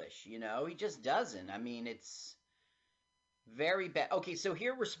English, He just doesn't. I mean, it's very bad. Okay, so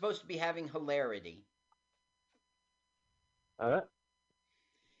here we're supposed to be having hilarity.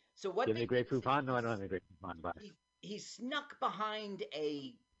 So what give me a great coupon? No, I don't have a great coupon. Bye. He snuck behind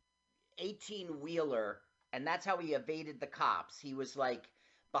a 18-wheeler, and that's how he evaded the cops. He was like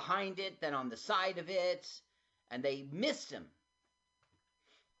behind it, then on the side of it, and they missed him.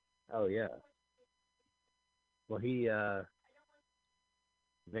 Oh yeah. Well, they're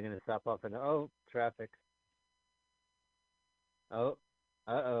going to stop off and traffic. Oh,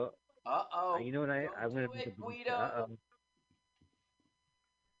 uh-oh. Uh-oh. You know what? I'm going to Guido. Uh-oh.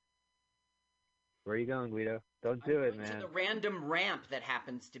 Where are you going, Guido? Don't do it, man. To the random ramp that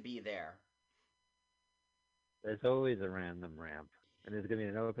happens to be there. There's always a random ramp. And there's going to be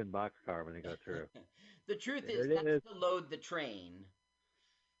an open boxcar when they go through. The truth is, that's to load the train.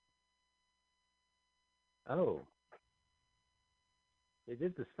 Oh. They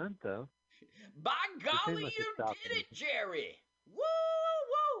did the stunt, though. By golly, you did it, Jerry! Woo,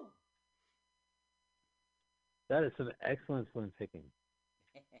 woo! That is some excellent slim picking.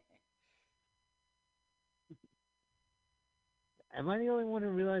 Am I the only one who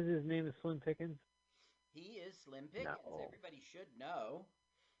realizes his name is Slim Pickens? He is Slim Pickens. No. Everybody should know.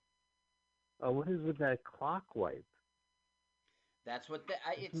 Oh, what is with that clock wipe? That's what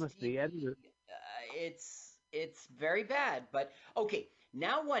it's must TV. Be it's very bad. But okay,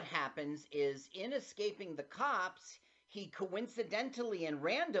 now what happens is in escaping the cops, he coincidentally and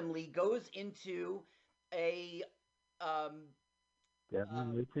randomly goes into a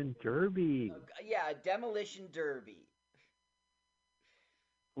demolition derby. A demolition derby.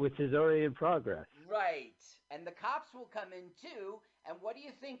 Which is already in progress. Right. And the cops will come in too. And what do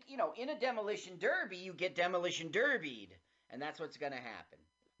you think? In a demolition derby, you get demolition derbied. And that's what's going to happen.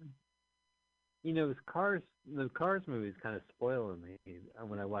 The Cars movies kind of spoil me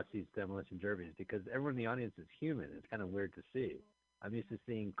when I watch these demolition derbies because everyone in the audience is human. It's kind of weird to see. I'm used to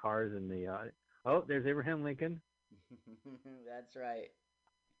seeing cars in the audience. Oh, there's Abraham Lincoln. That's right.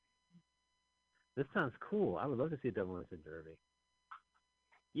 This sounds cool. I would love to see a demolition derby.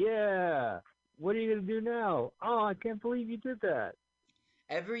 Yeah. What are you gonna do now? Oh, I can't believe you did that.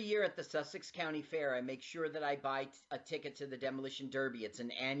 Every year at the Sussex County Fair, I make sure that I buy a ticket to the Demolition Derby. It's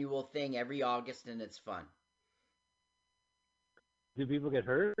an annual thing every August, and it's fun. Do people get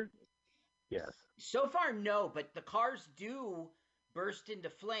hurt? Yes. So far, no, but the cars do burst into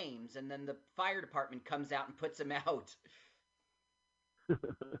flames, and then the fire department comes out and puts them out.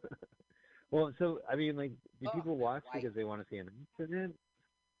 Well, so I mean, like, do people watch white. because they want to see an accident?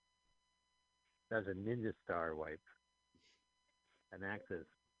 That's a Ninja Star wipe. An Axis.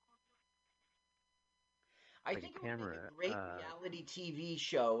 I Like think a it would camera. make a great reality TV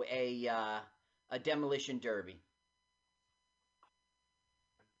show, a demolition derby.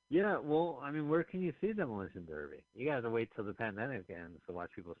 Yeah, well, I mean, where can you see Demolition Derby? You got to wait till the pandemic ends to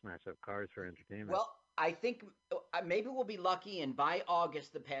watch people smash up cars for entertainment. Well, I think maybe we'll be lucky, and by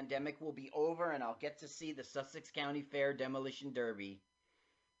August the pandemic will be over, and I'll get to see the Sussex County Fair Demolition Derby.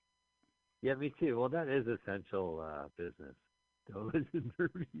 Yeah, me too. Well, that is essential business. Demolition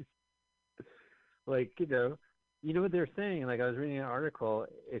derbies. Like, you know what they're saying? Like, I was reading an article.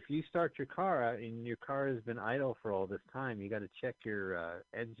 If you start your car out and your car has been idle for all this time, you got to check your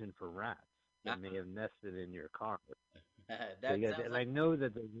engine for rats that may have nested in your car. That sounds and like I know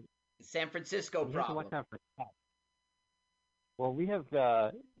that San Francisco you have to problem. watch out for cats. Well, we have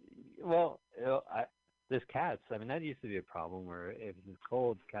there's cats. I mean, that used to be a problem where if it's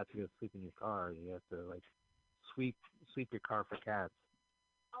cold, cats are going to sleep in your car. You have to like sweep your car for cats.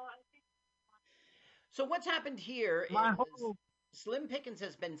 So what's happened here is Slim Pickens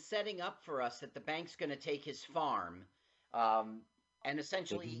has been setting up for us that the bank's going to take his farm, and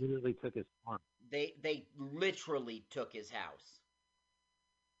essentially They literally took his farm. They literally took his house.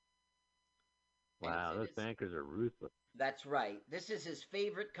 Wow, those bankers are ruthless. That's right. This is his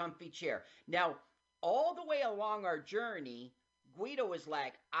favorite comfy chair. Now, all the way along our journey, Guido is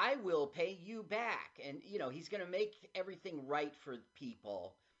like, I will pay you back. And, he's going to make everything right for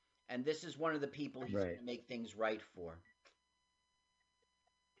people. And this is one of the people he's going to make things right for.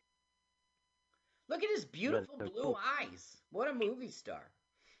 Look at his beautiful blue eyes. What a movie star.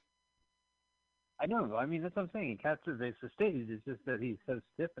 I know. I mean, that's what I'm saying. He captured the stage. It's just that he's so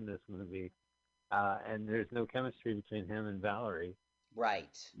stiff in this movie. And there's no chemistry between him and Valerie.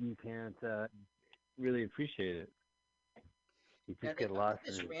 Right. You can't really appreciate it. You just get lost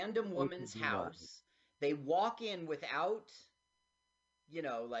in this random woman's house. They walk in without,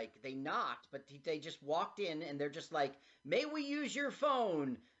 like they knocked, but they just walked in and they're just like, may we use your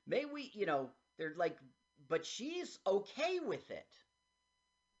phone? May we, they're like, but she's okay with it.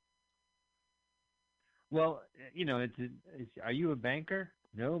 Well, are you a banker?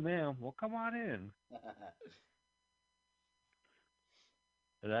 No, ma'am. Well, come on in.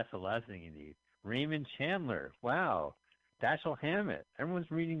 That's the last thing you need. Raymond Chandler. Wow. Dashiell Hammett.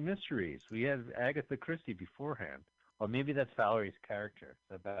 Everyone's reading mysteries. We had Agatha Christie beforehand. Or maybe that's Valerie's character. Is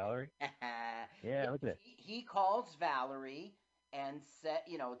that Valerie? Yeah, look at it. He calls Valerie and said,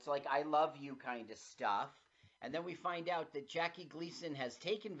 it's like I love you kind of stuff. And then we find out that Jackie Gleason has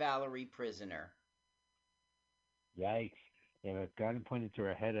taken Valerie prisoner. Yikes. Yeah, a gun pointed to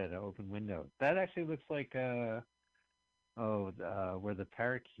her head at an open window. That actually looks like where the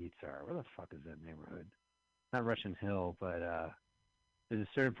parakeets are. Where the fuck is that neighborhood? Not Russian Hill, but there's a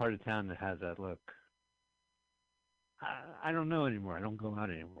certain part of town that has that look. I don't know anymore. I don't go out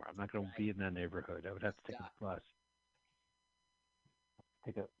anymore. I'm not going to be in that neighborhood. I would have to take a bus.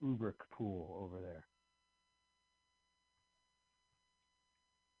 Take an Uber pool over there.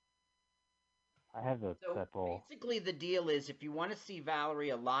 I have that bowl. Basically, the deal is if you want to see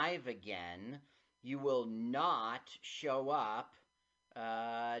Valerie alive again, you will not show up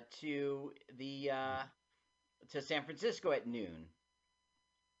to San Francisco at noon.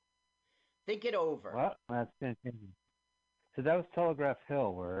 Think it over. Well, that's fantastic. So that was Telegraph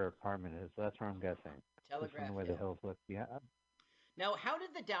Hill, where her apartment is. So that's where I'm guessing. Telegraph Hill. The way the hills look. Yeah. Now, how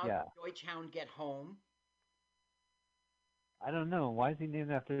did the Deutsch Hound get home? I don't know. Why is he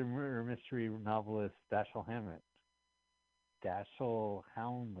named after the murder mystery novelist Dashiell Hammett? Dashiell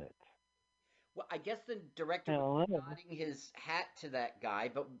Houndlet. Well, I guess the director was nodding his hat to that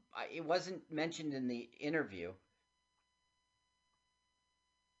guy, but it wasn't mentioned in the interview.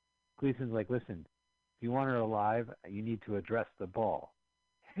 Gleason's like, listen, if you want her alive, you need to address the ball.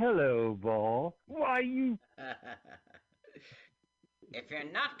 Hello, ball. Why you... If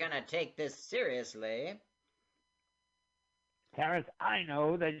you're not going to take this seriously... Terrence, I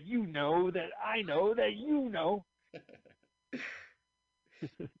know that you know that I know that you know.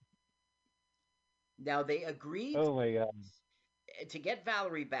 Now, they agreed. Oh, my God. to get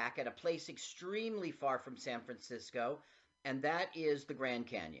Valerie back at a place extremely far from San Francisco, and that is the Grand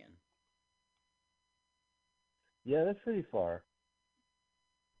Canyon. Yeah, that's pretty far.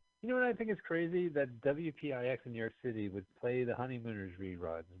 You know what I think is crazy? That WPIX in New York City would play the Honeymooners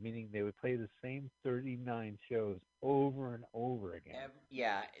reruns, meaning they would play the same 39 shows over and over again.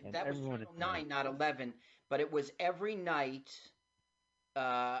 And that was everyone Channel 9, not 11, but it was every night,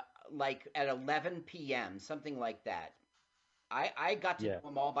 like at 11 p.m., something like that. I got to know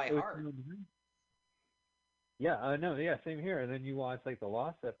them all by heart. Yeah, I know. Yeah, same here. And then you watch like the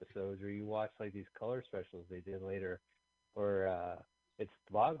Lost episodes, or you watch like these color specials they did later, or it's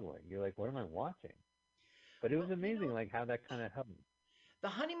boggling. You're like, what am I watching? But it was amazing, like how that kind of happened. The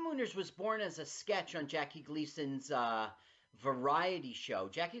Honeymooners was born as a sketch on Jackie Gleason's variety show.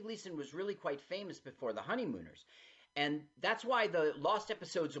 Jackie Gleason was really quite famous before the Honeymooners, and that's why the Lost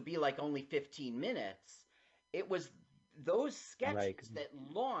episodes will be like only 15 minutes. It was those sketches that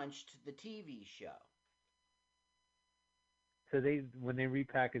launched the TV show. So when they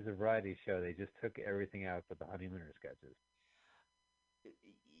repackaged the variety show, they just took everything out but the Honeymooner sketches.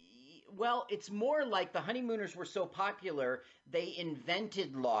 Well, it's more like the Honeymooners were so popular, they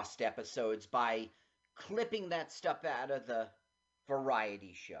invented Lost episodes by clipping that stuff out of the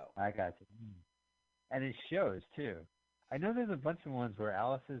variety show. I got you. And it shows, too. I know there's a bunch of ones where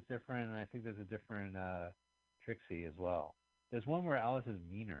Alice is different, and I think there's a different Trixie as well. There's one where Alice is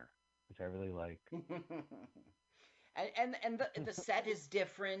meaner, which I really like. and the set is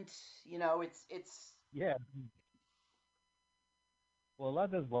different. You know, it's yeah. Well, a lot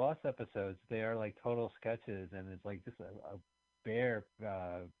of those Lost episodes, they are like total sketches, and it's like just a bare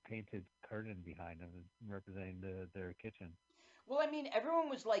painted curtain behind them representing their kitchen. Well, I mean, everyone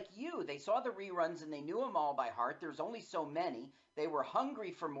was like you. They saw the reruns and they knew them all by heart. There's only so many. They were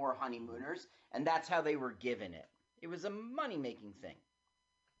hungry for more Honeymooners, and that's how they were given it. It was a money-making thing.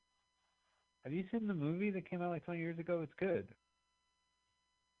 Have you seen the movie that came out like 20 years ago? It's good.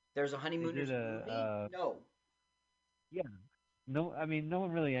 There's a Honeymooners movie? No. Yeah. No, I mean, no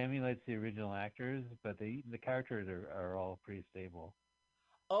one really emulates the original actors, but the characters are all pretty stable.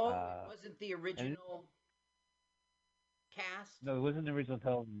 Oh, it wasn't the original cast? No, it wasn't the original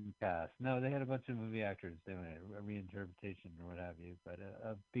television cast. No, they had a bunch of movie actors doing it, a reinterpretation or what have you, but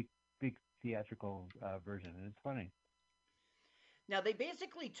a big theatrical version, and it's funny. Now, they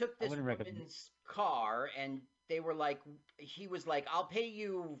basically took this woman's car, and they were like, he was like, I'll pay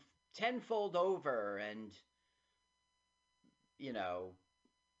you tenfold over, and, you know,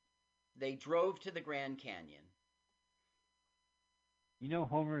 they drove to the Grand Canyon. You know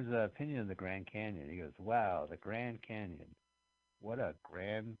Homer's opinion of the Grand Canyon? He goes, wow, the Grand Canyon. What a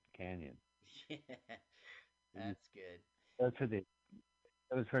Grand Canyon. Yeah, that's good.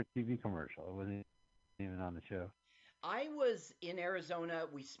 That was her TV commercial. It wasn't even on the show. I was in Arizona.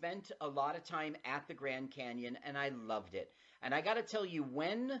 We spent a lot of time at the Grand Canyon, and I loved it. And I got to tell you,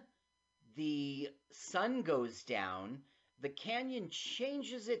 when the sun goes down, the canyon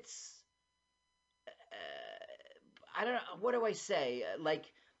changes its... I don't know, what do I say? Like,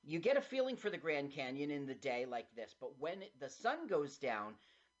 you get a feeling for the Grand Canyon in the day like this, but when the sun goes down,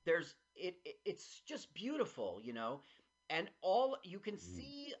 it's just beautiful, you know? And you can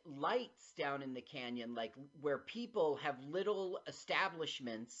see lights down in the canyon, like where people have little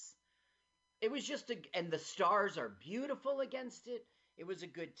establishments. It was just and the stars are beautiful against it. It was a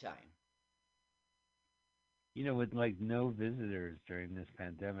good time. You know, with like no visitors during this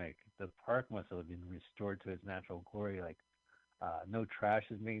pandemic, the park must have been restored to its natural glory. Like, no trash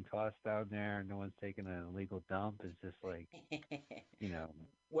is being tossed down there. No one's taking an illegal dump. It's just like, you know.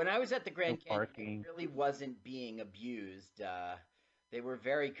 When I was at the Grand Canyon, it really wasn't being abused. They were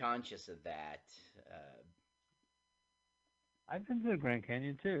very conscious of that. I've been to the Grand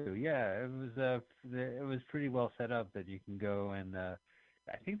Canyon too. Yeah, it was pretty well set up that you can go and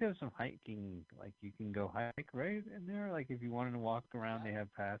I think there's some hiking. Like you can go hike right in there. Like if you wanted to walk around, they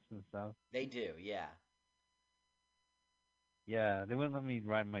have paths and stuff. They do, yeah. Yeah, they wouldn't let me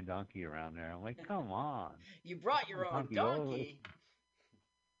ride my donkey around there. I'm like, come on. You brought your own donkey.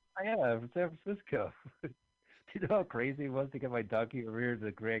 Yeah, from San Francisco. Do you know how crazy it was to get my donkey over here to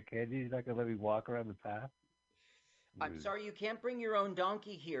the Grand Canyon? You're not going to let me walk around the path? I'm sorry, you can't bring your own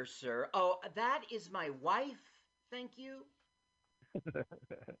donkey here, sir. Oh, that is my wife. Thank you.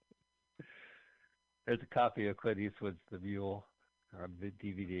 There's a copy of Clint Eastwood's The Mule on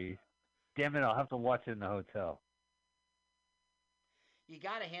DVD. Damn it, I'll have to watch it in the hotel. You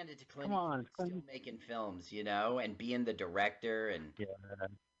got to hand it to Clint Come on, Eastwood, still making films, you know, and being the director. And yeah.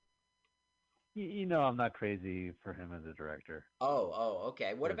 You know I'm not crazy for him as a director. Oh,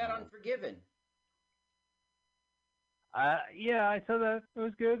 okay. What about Unforgiven? Yeah, I saw that. It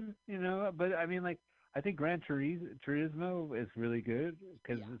was good, But I mean, like, I think Turismo is really good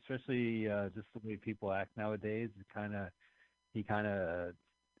because, especially just the way people act nowadays, he kind of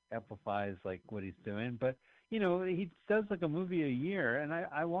amplifies like what he's doing. But he does like a movie a year, and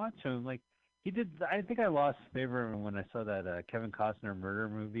I watch him. Like he did. I think I lost favor when I saw that Kevin Costner murder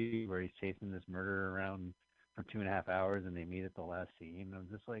movie where he's chasing this murderer around for 2.5 hours, and they meet at the last scene. I'm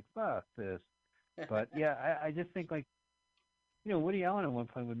just like, fuck this. But yeah, I just think like Woody Allen at one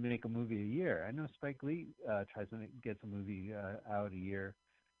point would make a movie a year. I know Spike Lee tries to get a movie out a year,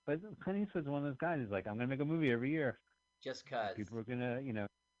 but Clint Eastwood's one of those guys who's like, I'm gonna make a movie every year. Just cause. People are gonna,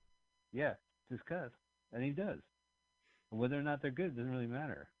 yeah, just cause, and he does. Whether or not they're good doesn't really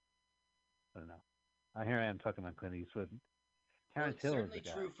matter. I don't know. Here I am talking about Clint Eastwood. Terrence It's Hill is certainly the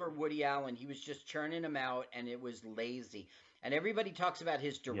guy. true for Woody Allen. He was just churning them out, and it was lazy. And everybody talks about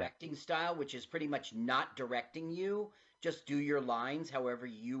his directing style, which is pretty much not directing you. Just do your lines however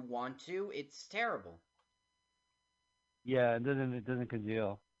you want to. It's terrible. Yeah, it doesn't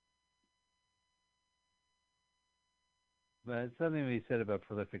congeal. But it's something to be said about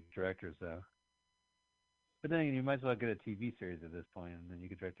prolific directors, though. But then you might as well get a TV series at this point, and then you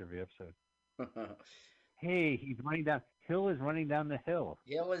can direct every episode. Hey, he's running down. Hill is running down the hill.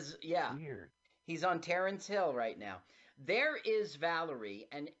 Hill is, yeah. Weird. He's on Terrence Hill right now. There is Valerie,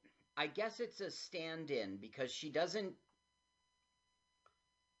 and I guess it's a stand-in because she doesn't.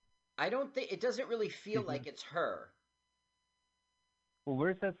 I don't think it doesn't really feel like it's her. Well,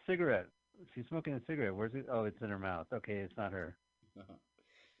 where's that cigarette? She's smoking a cigarette. Where's it? Oh, it's in her mouth. Okay, it's not her.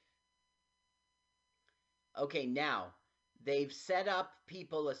 Okay, now they've set up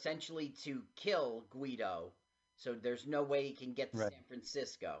people essentially to kill Guido, so there's no way he can get to San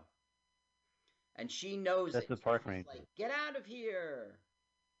Francisco. And she knows That's it. the park ranger. Like, get out of here!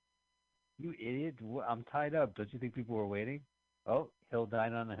 You idiot! I'm tied up. Don't you think people were waiting? Oh, Hill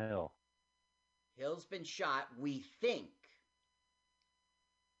died on the hill. Hill's been shot, we think.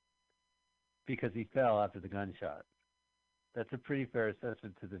 Because he fell after the gunshot. That's a pretty fair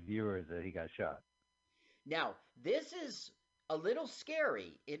assessment to the viewers that he got shot. Now, this is a little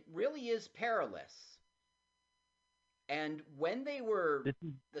scary. It really is perilous. And when the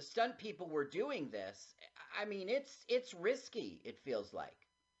stunt people were doing this, I mean, it's risky, it feels like.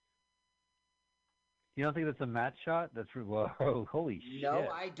 You don't think that's a match shot? That's whoa, holy shit. No,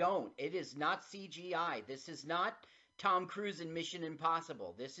 I don't. It is not CGI. This is not Tom Cruise in Mission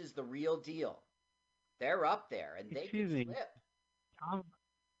Impossible. This is the real deal. They're up there, and they can slip.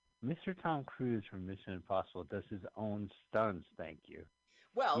 Mr. Tom Cruise from Mission Impossible does his own stunts, thank you.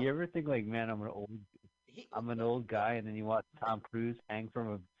 Well, you ever think like, man, I'm an old guy, and then you watch Tom Cruise hang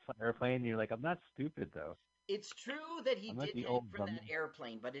from an airplane, and you're like, I'm not stupid though. It's true that he did hang from that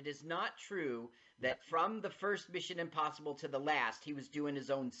airplane, but it is not true that from the first Mission Impossible to the last, he was doing his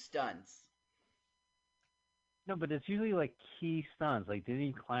own stunts. No, but it's usually like key stunts. Like, didn't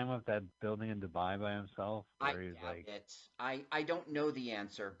he climb up that building in Dubai by himself? I doubt it. I don't know the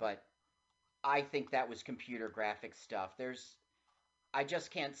answer, but I think that was computer graphic stuff. I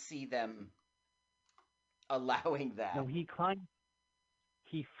just can't see them allowing that. No, he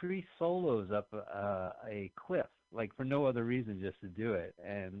free solos up a cliff, like for no other reason, just to do it,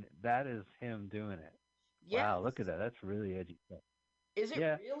 and that is him doing it. Yes. Wow, look at that. That's really edgy stuff. Is it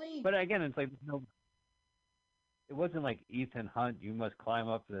really? But again, it's like it wasn't like Ethan Hunt. You must climb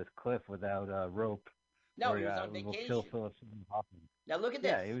up this cliff without a rope. No, he was on vacation. Kill Philip Hoffman. Now look at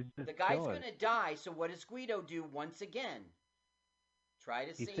this. Yeah, was just the guy's going to die. So what does Guido do once again? Try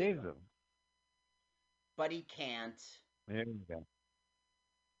to save him. He saves him. But he can't. There you go.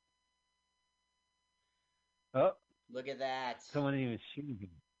 Oh, look at that! Someone even shooting him.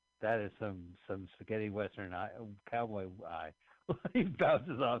 That is some spaghetti western cowboy eye. He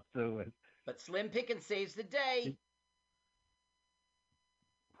bounces off to it. But Slim Pickens saves the day.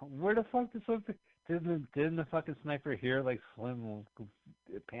 Where the fuck did Slim? Didn't the fucking sniper hear like Slim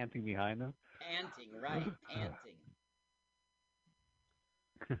panting behind him? Panting, right? Panting.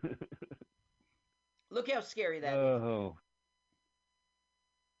 Look how scary that is. Oh,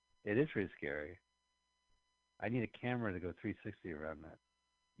 it is pretty scary. I need a camera to go 360 around that.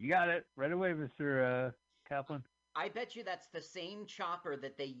 You got it right away, Mr. Kaplan. I bet you that's the same chopper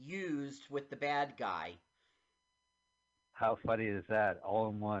that they used with the bad guy. How funny is that? All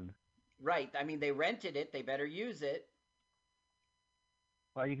in one. Right. I mean, they rented it. They better use it.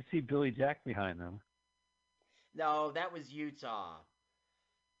 Well, you can see Billy Jack behind them. No, that was Utah.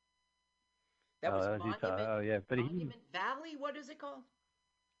 That was Monument, Utah. Oh, yeah. But Monument Valley? What is it called?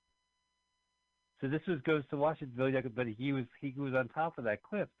 So this goes to Washington, Billy Jack, but he was on top of that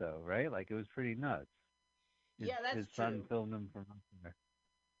cliff, though, right? Like, it was pretty nuts. Yeah, that's his true. son filmed him from there.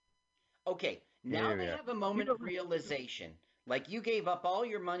 Okay, now Here we they are. have a moment of realization. Like, you gave up all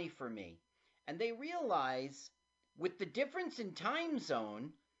your money for me. And they realize, with the difference in time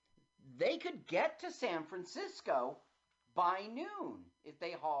zone, they could get to San Francisco by noon if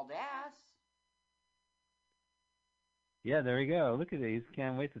they hauled ass. Yeah, there we go. Look at it. He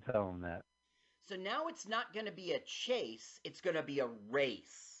can't wait to tell him that. So now it's not going to be a chase, it's going to be a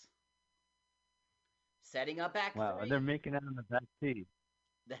race. Setting up Act Wow, 3. they're making out in the back seat.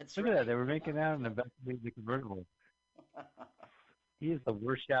 That's Look right. at that. They were making out in the back seat of the convertible. He is the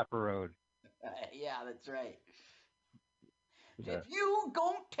worst chaperone. Yeah, that's right. Yeah. If you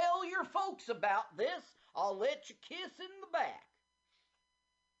don't tell your folks about this, I'll let you kiss in the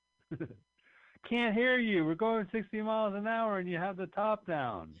back. Can't hear you. We're going 60 miles an hour and you have the top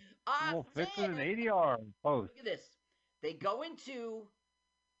down. We'll fix it in ADR post. Look at this. They go into,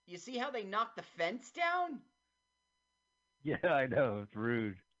 you see how they knock the fence down? Yeah, I know. It's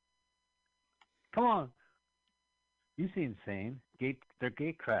rude. Come on. You seem sane. They're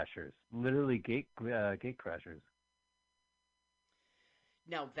gate crashers. Literally gate crashers.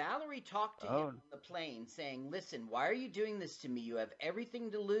 Now, Valerie talked to him on the plane saying, listen, why are you doing this to me? You have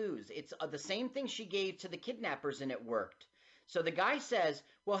everything to lose. It's the same thing she gave to the kidnappers, and it worked. So the guy says,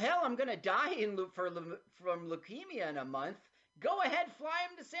 well, hell, I'm going to die from leukemia in a month. Go ahead, fly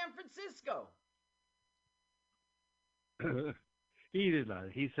him to San Francisco. He did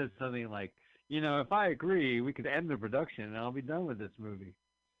not. He said something like, if I agree, we could end the production and I'll be done with this movie.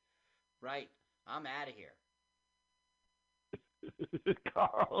 Right. I'm out of here.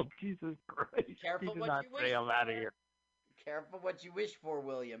 Carl, Jesus Christ. Careful he did what not you say wish I'm for. out of here. Careful what you wish for,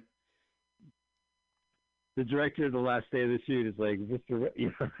 William. The director of the last day of the shoot is like, Mr.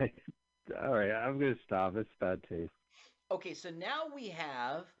 All right, I'm going to stop. It's bad taste. Okay, so now we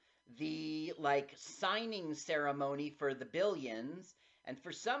have the signing ceremony for the billions, and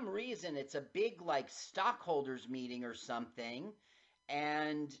for some reason it's a big stockholders meeting or something,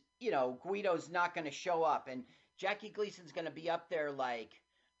 and Guido's not going to show up, and Jackie Gleason's going to be up there I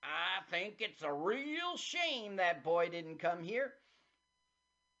think it's a real shame that boy didn't come here.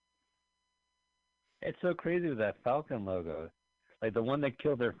 It's so crazy with that Falcon logo. Like the one that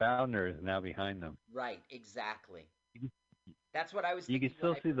killed their founder is now behind them. Right, exactly. That's what I was thinking. You can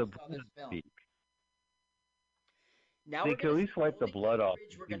still see the blood beak. Now they can at least wipe the blood off.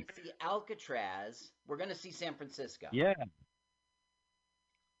 We're going to see Alcatraz. We're going to see San Francisco. Yeah.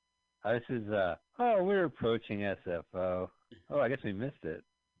 This is, we're approaching SFO. Oh, I guess we missed it.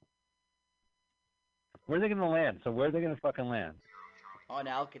 Where are they going to land? So where are they going to fucking land? On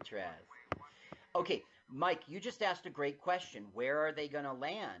Alcatraz. Okay, Mike, you just asked a great question. Where are they going to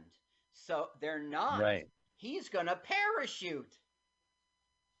land? So they're not. Right. He's going to parachute.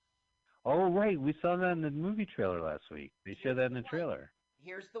 Oh, right. We saw that in the movie trailer last week. They showed that in the trailer.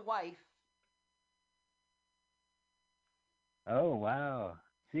 Here's the wife. Oh, wow.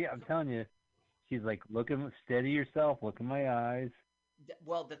 See, I'm telling you, she's like, steady yourself, look in my eyes.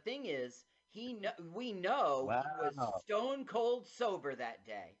 Well, the thing is, we know he was stone cold sober that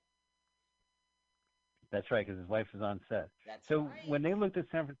day. That's right, because his wife was on set. That's so right. When they looked at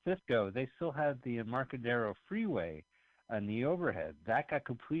San Francisco, they still had the Embarcadero Freeway on the overhead. That got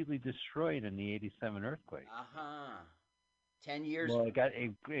completely destroyed in the '87 earthquake. 10 years. Well, it got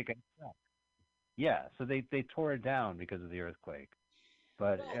stuck. Yeah, so they tore it down because of the earthquake.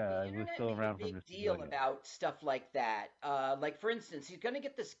 But it was still around for big deal about stuff like that. For instance, he's going to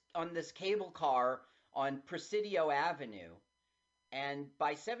get this on this cable car on Presidio Avenue, and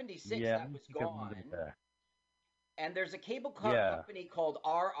by '76 that was gone. And there's a cable car company called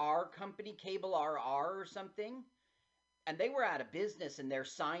RR Company, Cable RR or something, and they were out of business, and their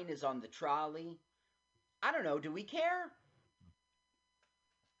sign is on the trolley. I don't know. Do we care?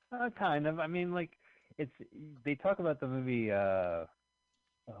 Kind of. I mean, they talk about the movie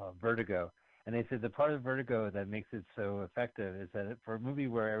Vertigo, and they said the part of Vertigo that makes it so effective is that for a movie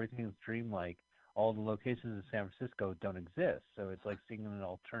where everything is dreamlike, all the locations in San Francisco don't exist, so it's like seeing an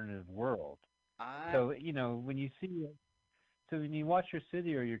alternative world. So when you watch your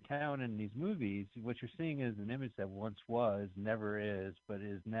city or your town in these movies, what you're seeing is an image that once was, never is, but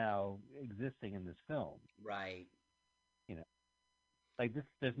is now existing in this film. Right. Like this,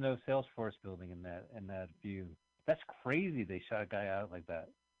 there's no Salesforce building in that view. That's crazy. They shot a guy out like that.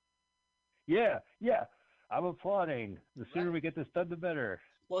 Yeah. I'm applauding. The sooner we get this done, the better.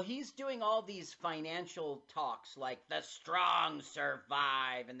 Well, he's doing all these financial talks like the strong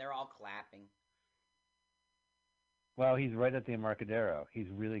survive, and they're all clapping. Well, he's right at the Embarcadero. He's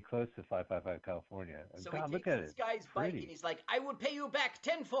really close to 555 California. So God, he look takes at this it. guy's bike, and he's like, I will pay you back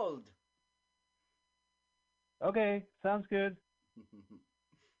tenfold. Okay, sounds good.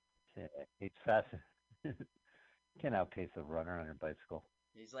 It's fast. Can't outpace a runner on your bicycle.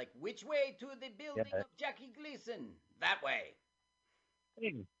 He's like, which way to the building Yeah. of Jackie Gleason? That way.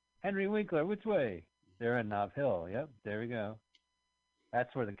 Hey, Henry Winkler, which way? They're in Nob Hill. Yep, there we go.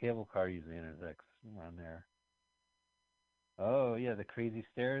 That's where the cable car usually intersects, around there. Oh yeah, the crazy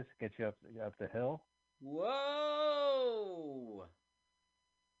stairs get you up the hill. Whoa!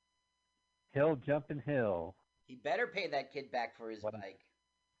 Hill jumping hill. He better pay that kid back for his bike.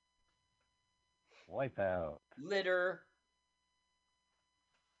 Wipeout. Litter.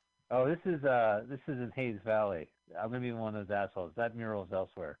 Oh, this is in Hayes Valley. I'm gonna be one of those assholes. That mural's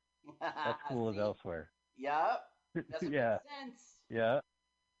elsewhere. That school is elsewhere. Yep. Doesn't Yeah. make sense. Yeah.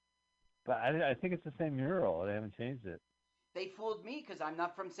 But I think it's the same mural. They haven't changed it. They fooled me because I'm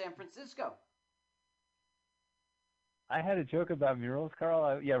not from San Francisco. I had a joke about murals,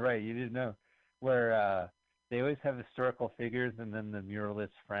 Carl. Yeah, right. You didn't know. Where they always have historical figures and then the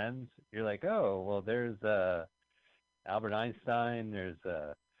muralist's friends. You're like, oh, well, there's Albert Einstein. There's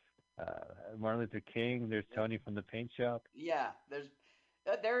Martin Luther King. There's Tony from the paint shop. Yeah, there's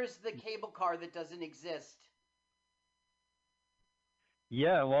the cable car that doesn't exist.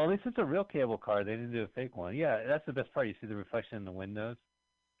 Yeah, well, at least it's a real cable car. They didn't do a fake one. Yeah, that's the best part. You see the reflection in the windows.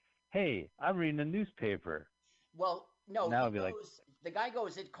 Hey, I'm reading a newspaper. Well, no, Now it'd be like, the guy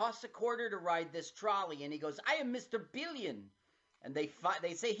goes, it costs $0.25 to ride this trolley, and he goes, I am Mr. Billion. And they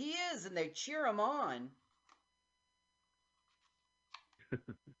say he is, and they cheer him on.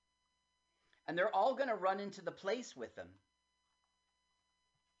 And they're all going to run into the place with him.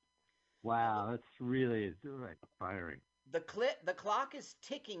 wow, that's really firing. The clock is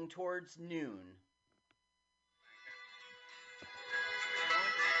ticking towards noon.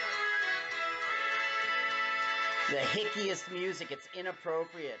 The hickiest music. It's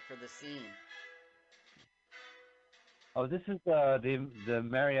inappropriate for the scene. Oh, this is the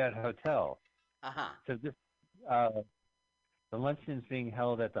Marriott Hotel. Uh-huh. So this the luncheon's being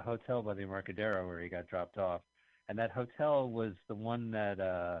held at the hotel by the Embarcadero where he got dropped off, and that hotel was the one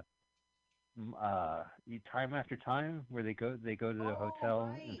that time after time where they go to the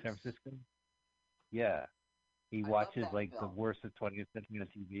hotel in San Francisco. Yeah, he watches like the worst of 20th century on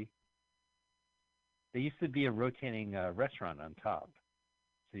TV. There used to be a rotating restaurant on top,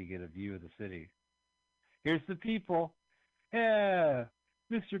 so you get a view of the city. Here's the people. Yeah,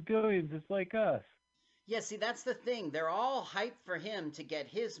 Mr. Billions is like us. Yeah, see, that's the thing. They're all hyped for him to get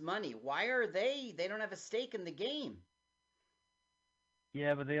his money. Why are they? They don't have a stake in the game.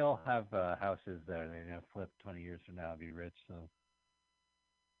 Yeah, but they all have houses there. They're going to flip 20 years from now and be rich, so.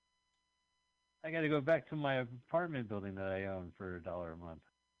 I got to go back to my apartment building that I own for $1 a month.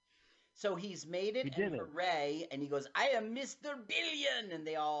 So he's made it, and hooray, and he goes, I am Mr. Billion, and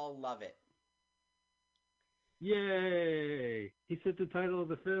they all love it. Yay! He set the title of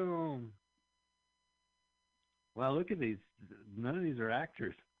the film. Wow, look at these. None of these are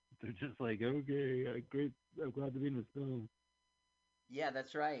actors. They're just like, okay, great. I'm glad to be in this film. Yeah,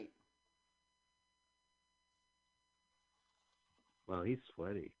 that's right. Well, he's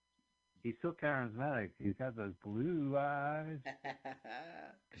sweaty. He's so charismatic. He's got those blue eyes.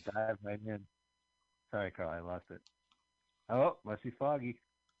 Dive right in. Sorry, Carl, I lost it. Oh, must be foggy.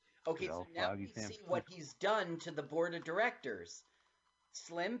 Okay, so now we see what he's done to the board of directors.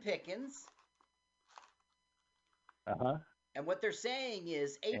 Slim pickings. Uh-huh. And what they're saying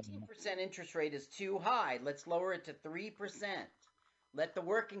is 18% interest rate is too high. Let's lower it to 3%. Let the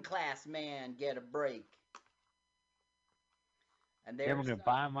working class man get a break. And Then we're going to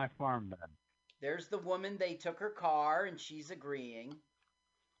buy my farm back. There's the woman. They took her car, and she's agreeing.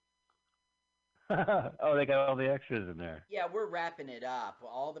 Oh, they got all the extras in there. Yeah, we're wrapping it up.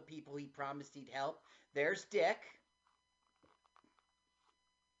 All the people he promised he'd help. There's Dick.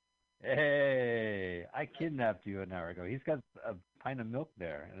 Hey, I kidnapped you an hour ago. He's got a pint of milk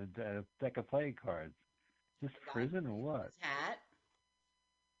there and a deck of playing cards. Just prison or what? His hat.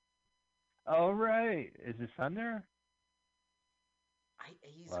 Oh, right. Is his son there?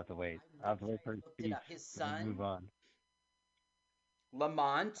 He's I'll have to wait. I'll have to wait for his speech. His son. Move on.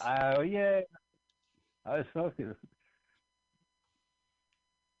 Lamont. Oh, yeah. I was smoking.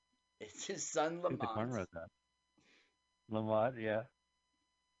 It's his son, Lamont. The cornrows up. Lamont, yeah.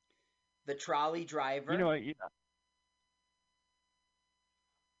 The trolley driver. You know what?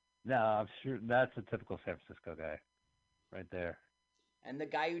 No, I'm sure that's a typical San Francisco guy, right there. And the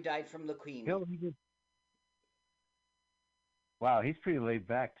guy who died from leukemia. Wow, he's pretty laid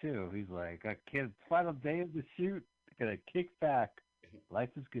back too. He's like, I can't. Final day of the shoot. Gonna kick back. Life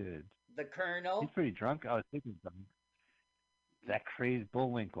is good. The Colonel. He's pretty drunk. I was thinking something. That crazed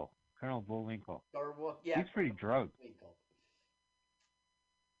Bullwinkle. Colonel Bullwinkle. Yeah. He's pretty drugged. Bullwinkle.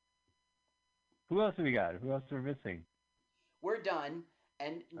 Who else have we got? Who else are we missing? We're done.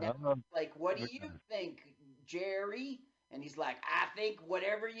 And now, what do you think, Jerry? And he's like, I think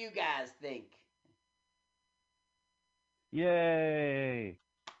whatever you guys think. Yay!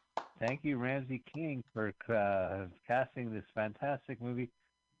 Thank you, Ramsey King, for casting this fantastic movie.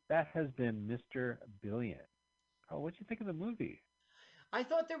 That has been Mr. Billion. Oh, what'd you think of the movie? I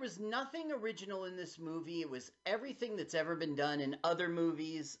thought there was nothing original in this movie. It was everything that's ever been done in other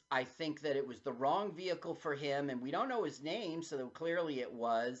movies. I think that it was the wrong vehicle for him, and we don't know his name, so clearly it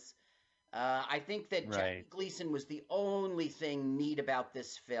was. I think that Jackie Gleason was the only thing neat about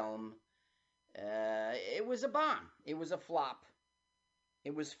this film. It was a bomb. It was a flop.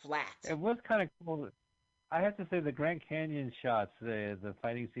 It was flat. It was kind of cool. I have to say the Grand Canyon shots, the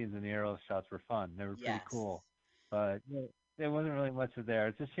fighting scenes and the aerial shots were fun. They were pretty cool. But there wasn't really much of there.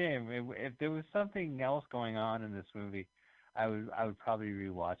 It's a shame. If there was something else going on in this movie, I would probably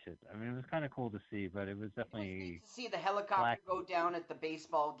rewatch it. I mean, it was kind of cool to see, but it was definitely It was neat to see the helicopter go down at the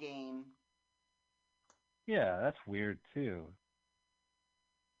baseball game. Yeah, that's weird too.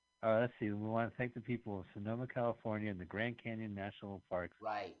 Let's see. We want to thank the people of Sonoma, California, and the Grand Canyon National Parks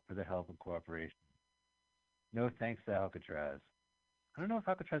for their help and cooperation. No thanks to Alcatraz. I don't know if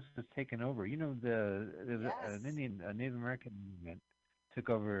Alcatraz was taken over. You know, a Native American movement took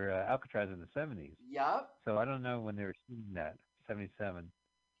over Alcatraz in the 70s. Yep. So I don't know when they were shooting that, 77.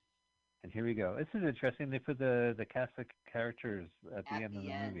 And here we go. This is interesting. They put the cast of characters at the end of the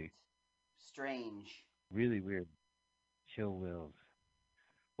movie. Strange. Really weird. Chill Wills.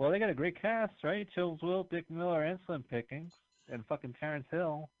 Well, they got a great cast, right? Chill Wills, Dick Miller, and Slim Pickens, and fucking Terrence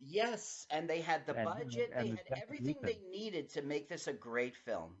Hill. Yes, and they had the budget. They had everything they needed to make this a great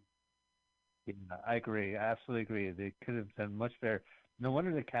film. Yeah, I agree. I absolutely agree. They could have done much better. No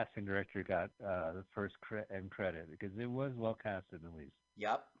wonder the casting director got the first end credit, because it was well casted at least.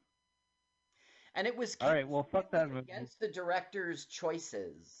 Yep. And it was all right. Well, fuck that movie. Against the director's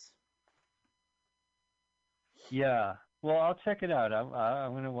choices. Yeah. Well, I'll check it out.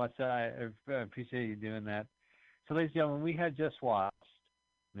 I'm going to watch that. I appreciate you doing that. So, ladies and gentlemen, we had just watched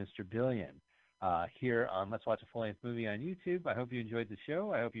Mr. Billion here on Let's Watch a Full-Length Movie on YouTube. I hope you enjoyed the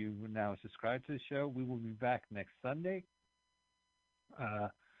show. I hope you now subscribe to the show. We will be back next Sunday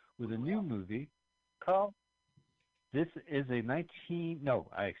with a new movie called. This is a this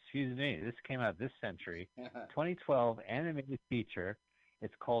came out this century, 2012 animated feature.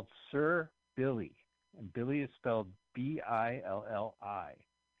 It's called Sir Billy, and Billy is spelled Billi,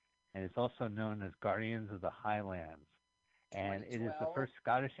 and it's also known as Guardians of the Highlands, and it is the first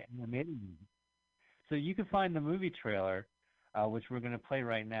Scottish animated movie. So you can find the movie trailer, which we're going to play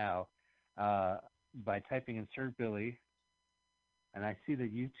right now, by typing in Sir Billy, and I see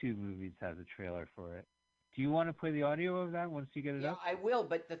that YouTube Movies has a trailer for it. Do you want to play the audio of that once you get it up? Yeah, I will,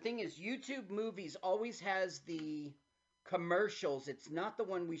 but the thing is, YouTube Movies always has the commercials. It's not the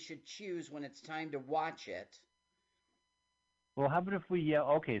one we should choose when it's time to watch it. Well, how about if we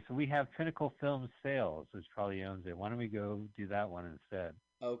okay, so we have Pinnacle Film Sales, which probably owns it. Why don't we go do that one instead?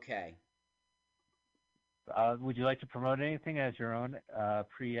 Okay. Would you like to promote anything as your own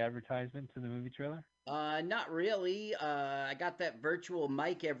pre-advertisement to the movie trailer? Not really. I got that virtual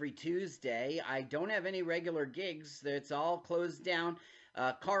mic every Tuesday. I don't have any regular gigs. It's all closed down.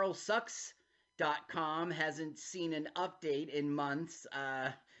 CarlSucks.com hasn't seen an update in months.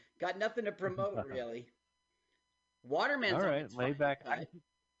 Got nothing to promote, really. Waterman's all right, lay back.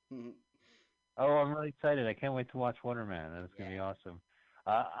 Oh, I'm really excited. I can't wait to watch Waterman. That's going to be awesome.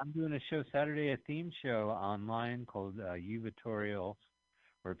 I'm doing a show Saturday, a theme show online called Uvatorials,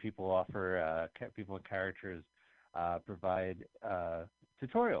 where people offer people and characters provide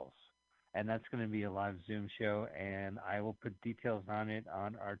tutorials, and that's going to be a live Zoom show. And I will put details on it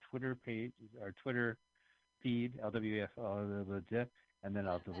on our Twitter page, our Twitter feed, LWF, and then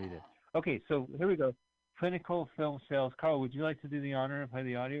I'll delete it. Okay, so here we go. Pinnacle Film Sales. Carl, would you like to do the honor and play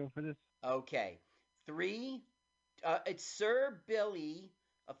the audio for this? Okay. It's Sir Billy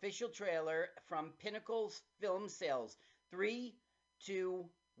official trailer from Pinnacle Film Sales. 3, 2,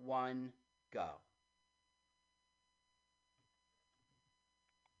 1, go.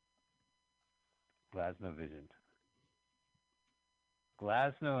 Glasnovision.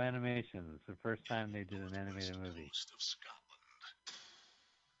 Glasnow Animations. The first time they did an animated movie. Coast of Scotland.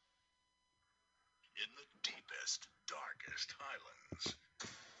 In the deepest, darkest highlands.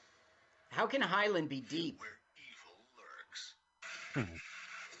 How can Highland be deep? Where evil lurks.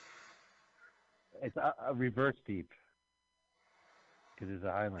 It's a reverse deep. Because it's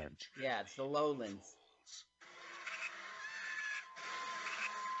a highland. Yeah, it's the lowlands.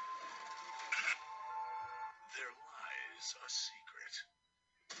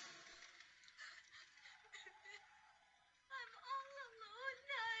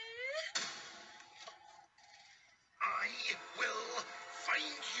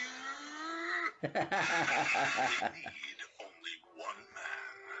 They need only one man.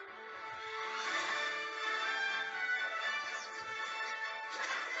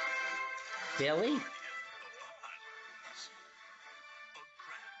 Billy?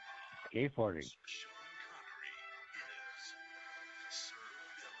 Skateboarding.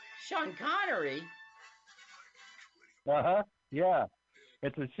 Sean Connery? Uh-huh. Yeah.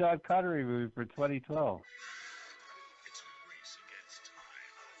 It's a Sean Connery movie for 2012. It's a race against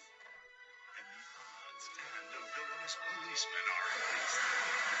time. And the odds and a villainous policeman are against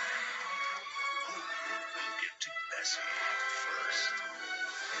them. Who will get to Bessie first?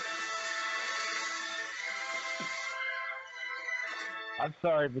 I'm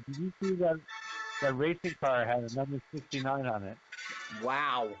sorry, but did you see that racing car had a number 69 on it?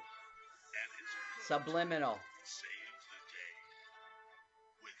 Wow. Subliminal.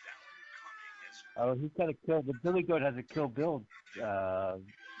 Oh, he's got to kill. The Billy Goat has a Kill Bill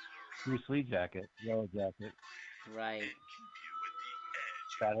Bruce Lee jacket, yellow jacket. Right.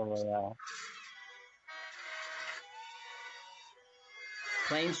 Battle Royale.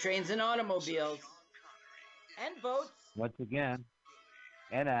 Planes, trains, and automobiles. And boats. Once again.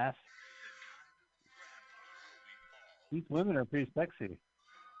 And ass. These women are pretty sexy.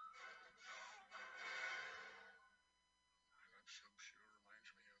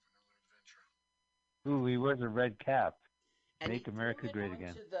 Ooh, he wears a red cap. And Make America great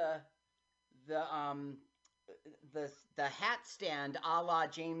again. To the hat stand a la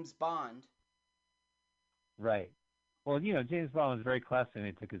James Bond. Right. Well, James Bond was very classy when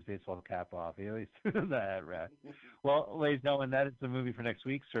he took his baseball cap off. He always threw the hat rack. Well, ladies and gentlemen, that is the movie for next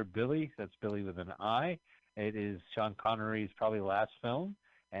week, Sir Billy. That's Billy with an I. It is Sean Connery's probably last film,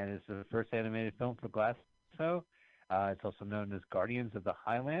 and it's the first animated film for Glasso. It's also known as Guardians of the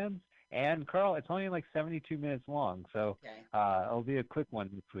Highlands. And, Carl, it's only like 72 minutes long, so it'll be a quick one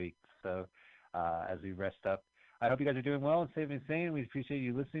this week. So as we rest up, I hope you guys are doing well and safe and sane. We appreciate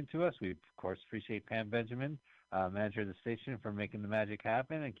you listening to us. We, of course, appreciate Pam Benjamin, manager of the station, for making the magic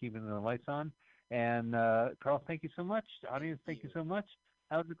happen and keeping the lights on. And, Carl, thank you so much. Audience, thank you so much.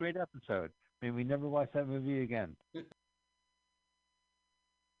 That was a great episode. May we never watch that movie again.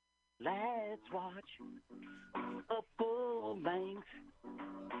 Let's watch a full-length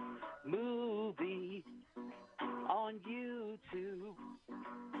movie on YouTube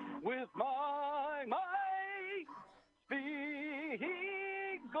with my Spiegelman.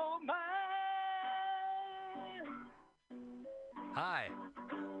 Hi,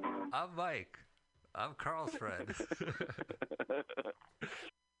 I'm Mike. I'm Carl's friend.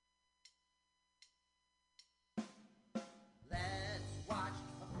 Let's watch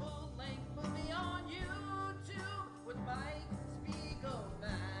a full-length movie on YouTube with Mike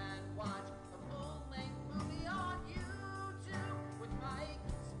Spiegelman. Watch a full-length movie on YouTube with Mike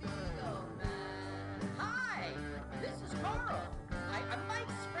Spiegelman. Hi, this is Carl. I'm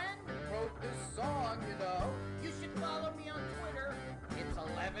Mike's friend who wrote this song, You should follow me on Twitter. It's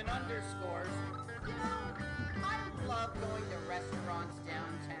 11 underscores. I love going to restaurants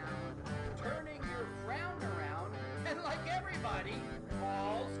downtown, turning your frown around, and like everybody,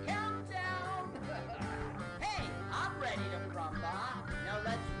 Paul's Countdown. Hey, I'm ready to rumba. Now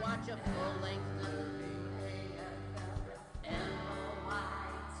let's watch a full-length movie.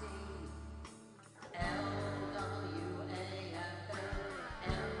 M-O-I-T L-W-A-F-L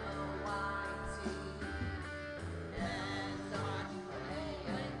M-O-I-T Let's watch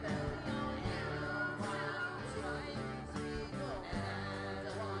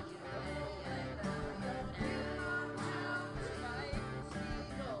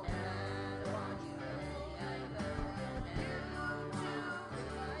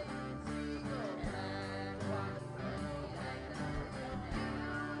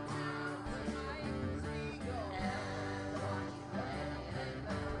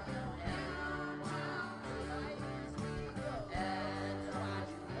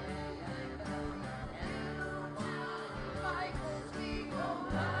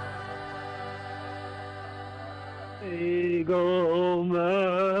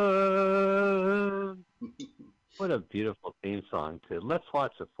Spiegelman. What a beautiful theme song to Let's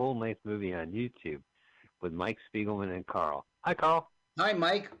Watch a Full-Length Movie on YouTube with Mike Spiegelman and Carl. Hi, Carl. Hi,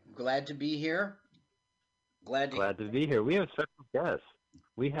 Mike. Glad to be here. Glad to be here. We have special guests.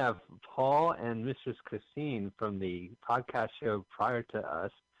 We have Paul and Mrs. Christine from the podcast show prior to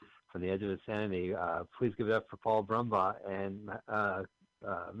us, from the Edge of Insanity. Please give it up for Paul Brumbaugh and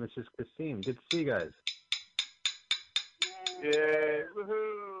Mrs. Christine. Good to see you guys. Yay!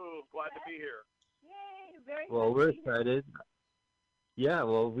 Woohoo! Glad to be here. Yay! Very Well, we're excited. Yeah,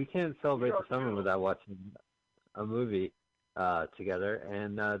 well, we can't celebrate the We are summer too. without watching a movie. together,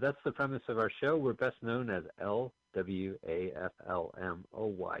 and that's the premise of our show. We're best known as LWAFLMOYT.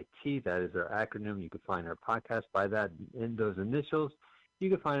 That is our acronym. You can find our podcast by that in those initials. You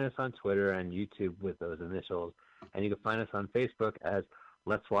can find us on Twitter and YouTube with those initials, and you can find us on Facebook as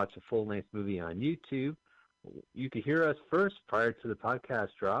Let's Watch a Full-Length Movie on YouTube. You can hear us first prior to the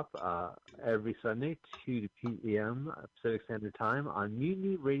podcast drop every Sunday, 2 p.m. Pacific Standard Time on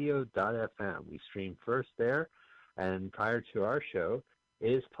MutinyRadio.fm. We stream first there, and prior to our show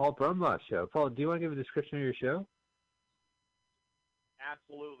is Paul Brumbaugh's show. Paul, do you want to give a description of your show?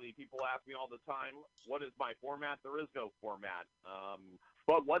 Absolutely. People ask me all the time, what is my format? There is no format.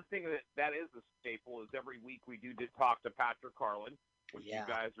 But one thing that is a staple is every week we do talk to Patrick Carlin, which you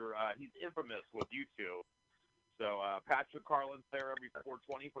guys are, he's infamous with you two. So Patrick Carlin's there every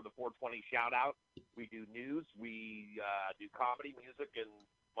 420 for the 420 shout-out. We do news, we do comedy, music, and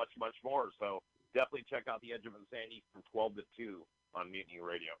much, much more. So definitely check out The Edge of Insanity from 12 to 2 on Mutiny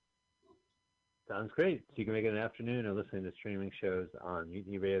Radio. Sounds great. So you can make it an afternoon or listening to streaming shows on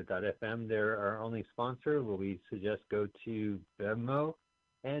MutinyRadio.fm. They're our only sponsor, where we suggest go to Venmo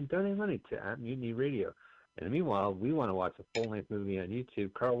and donate money to @MutinyRadio. And meanwhile, we want to watch a full-length movie on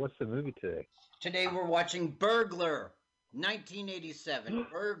YouTube. Carl, what's the movie today? Today we're watching Burglar, 1987.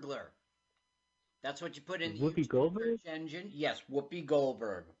 Burglar. That's what you put in the Whoopi Goldberg search engine. Yes, Whoopi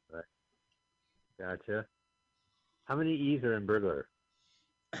Goldberg. Right. Gotcha. How many E's are in Burglar?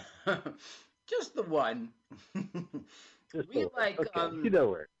 Just the one. Just we the like okay. You know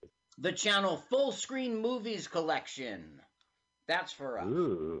where. The channel Full Screen Movies Collection. That's for us.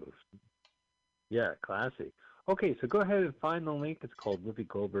 Ooh. Yeah, classy. Okay, so go ahead and find the link. It's called Whoopi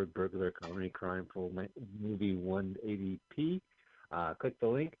Goldberg Burglar Comedy Crime Full Movie 180p. Click the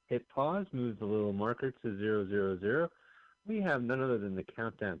link, hit pause, move the little marker to 000. We have none other than the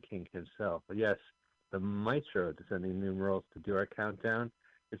Countdown King himself. Yes, the maestro descending numerals to do our countdown.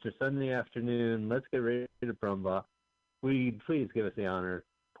 It's a Sunday afternoon. Let's get ready to Brumbaugh. Please give us the honor,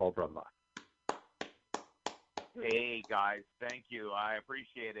 Paul Brumbaugh. Hey, guys. Thank you. I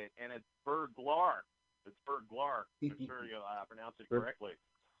appreciate it. And it's Burglar. It's Burglar. I'm sure you pronounce it correctly.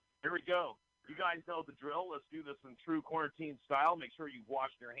 Here we go. You guys know the drill. Let's do this in true quarantine style. Make sure you've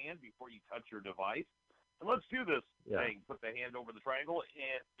washed your hand before you touch your device. And let's do this thing. Put the hand over the triangle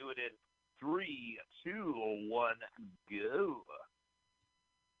and do it in 3, 2, 1, go.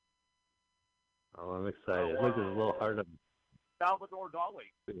 Oh, I'm excited. Look, there's a little heart on. Salvador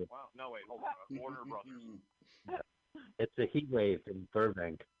Dali. Wow. No, wait. Hold on. Warner Brothers. Yeah. It's a heat wave in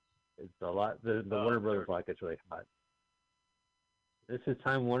Burbank. It's a lot. The Warner Brothers block gets really hot. This is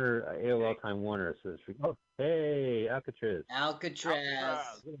Time Warner, AOL Time Warner. So it's, oh, hey, Alcatraz.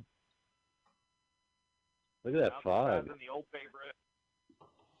 Alcatraz. Look at that fog. In the Old Bay Bridge.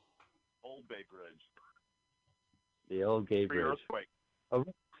 Old Bay Bridge. The Old Gay Bridge. Pre-earthquake. Oh,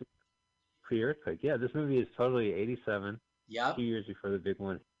 pre-earthquake. Yeah, this movie is totally 87. Yep. 2 years before the big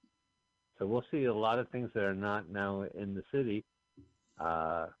one. So we'll see a lot of things that are not now in the city,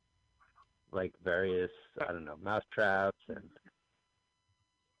 like various, I don't know, mouse traps and.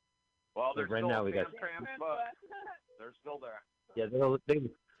 Well, they're right still now we got. Tramps, but they're still there. Yeah, they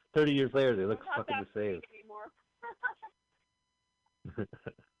 30 years later they look fucking the same.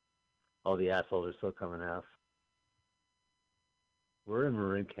 All the assholes are still coming out. We're in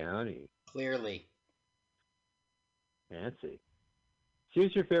Marin County. Clearly. Fancy. She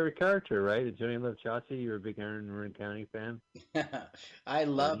was your favorite character, right? Did Johnny Love Chachi? You were a big Aaron Marin County fan? I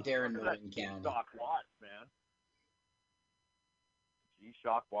loved Aaron Marin County. Shock Watts, man.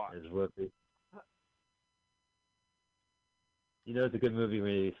 G-Shock Watts. Is Whoopi. You know it's a good movie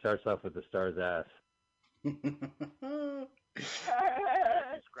when he starts off with the star's ass.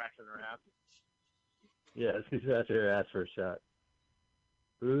 Scratching her ass. Yeah, she's after her ass for a shot.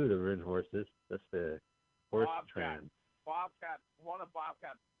 Ooh, the Rin horses. That's the horse trend. Bobcat, one of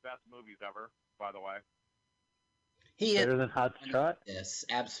Bobcat's best movies ever, by the way. He better than Hot to Trot? Yes,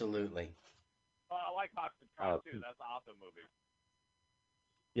 absolutely. I like Hot to Trot too. That's an awesome movie.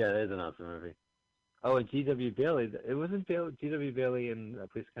 Yeah, that is an awesome movie. Oh, and G.W. Bailey. It wasn't G.W. Bailey in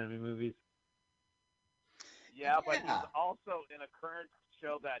Police Academy movies? Yeah, but he's also in a current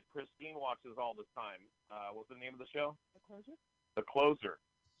show that Christine watches all the time. What's the name of the show? The Closer. The Closer.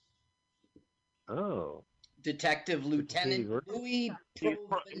 Oh. Detective Lieutenant Louis He's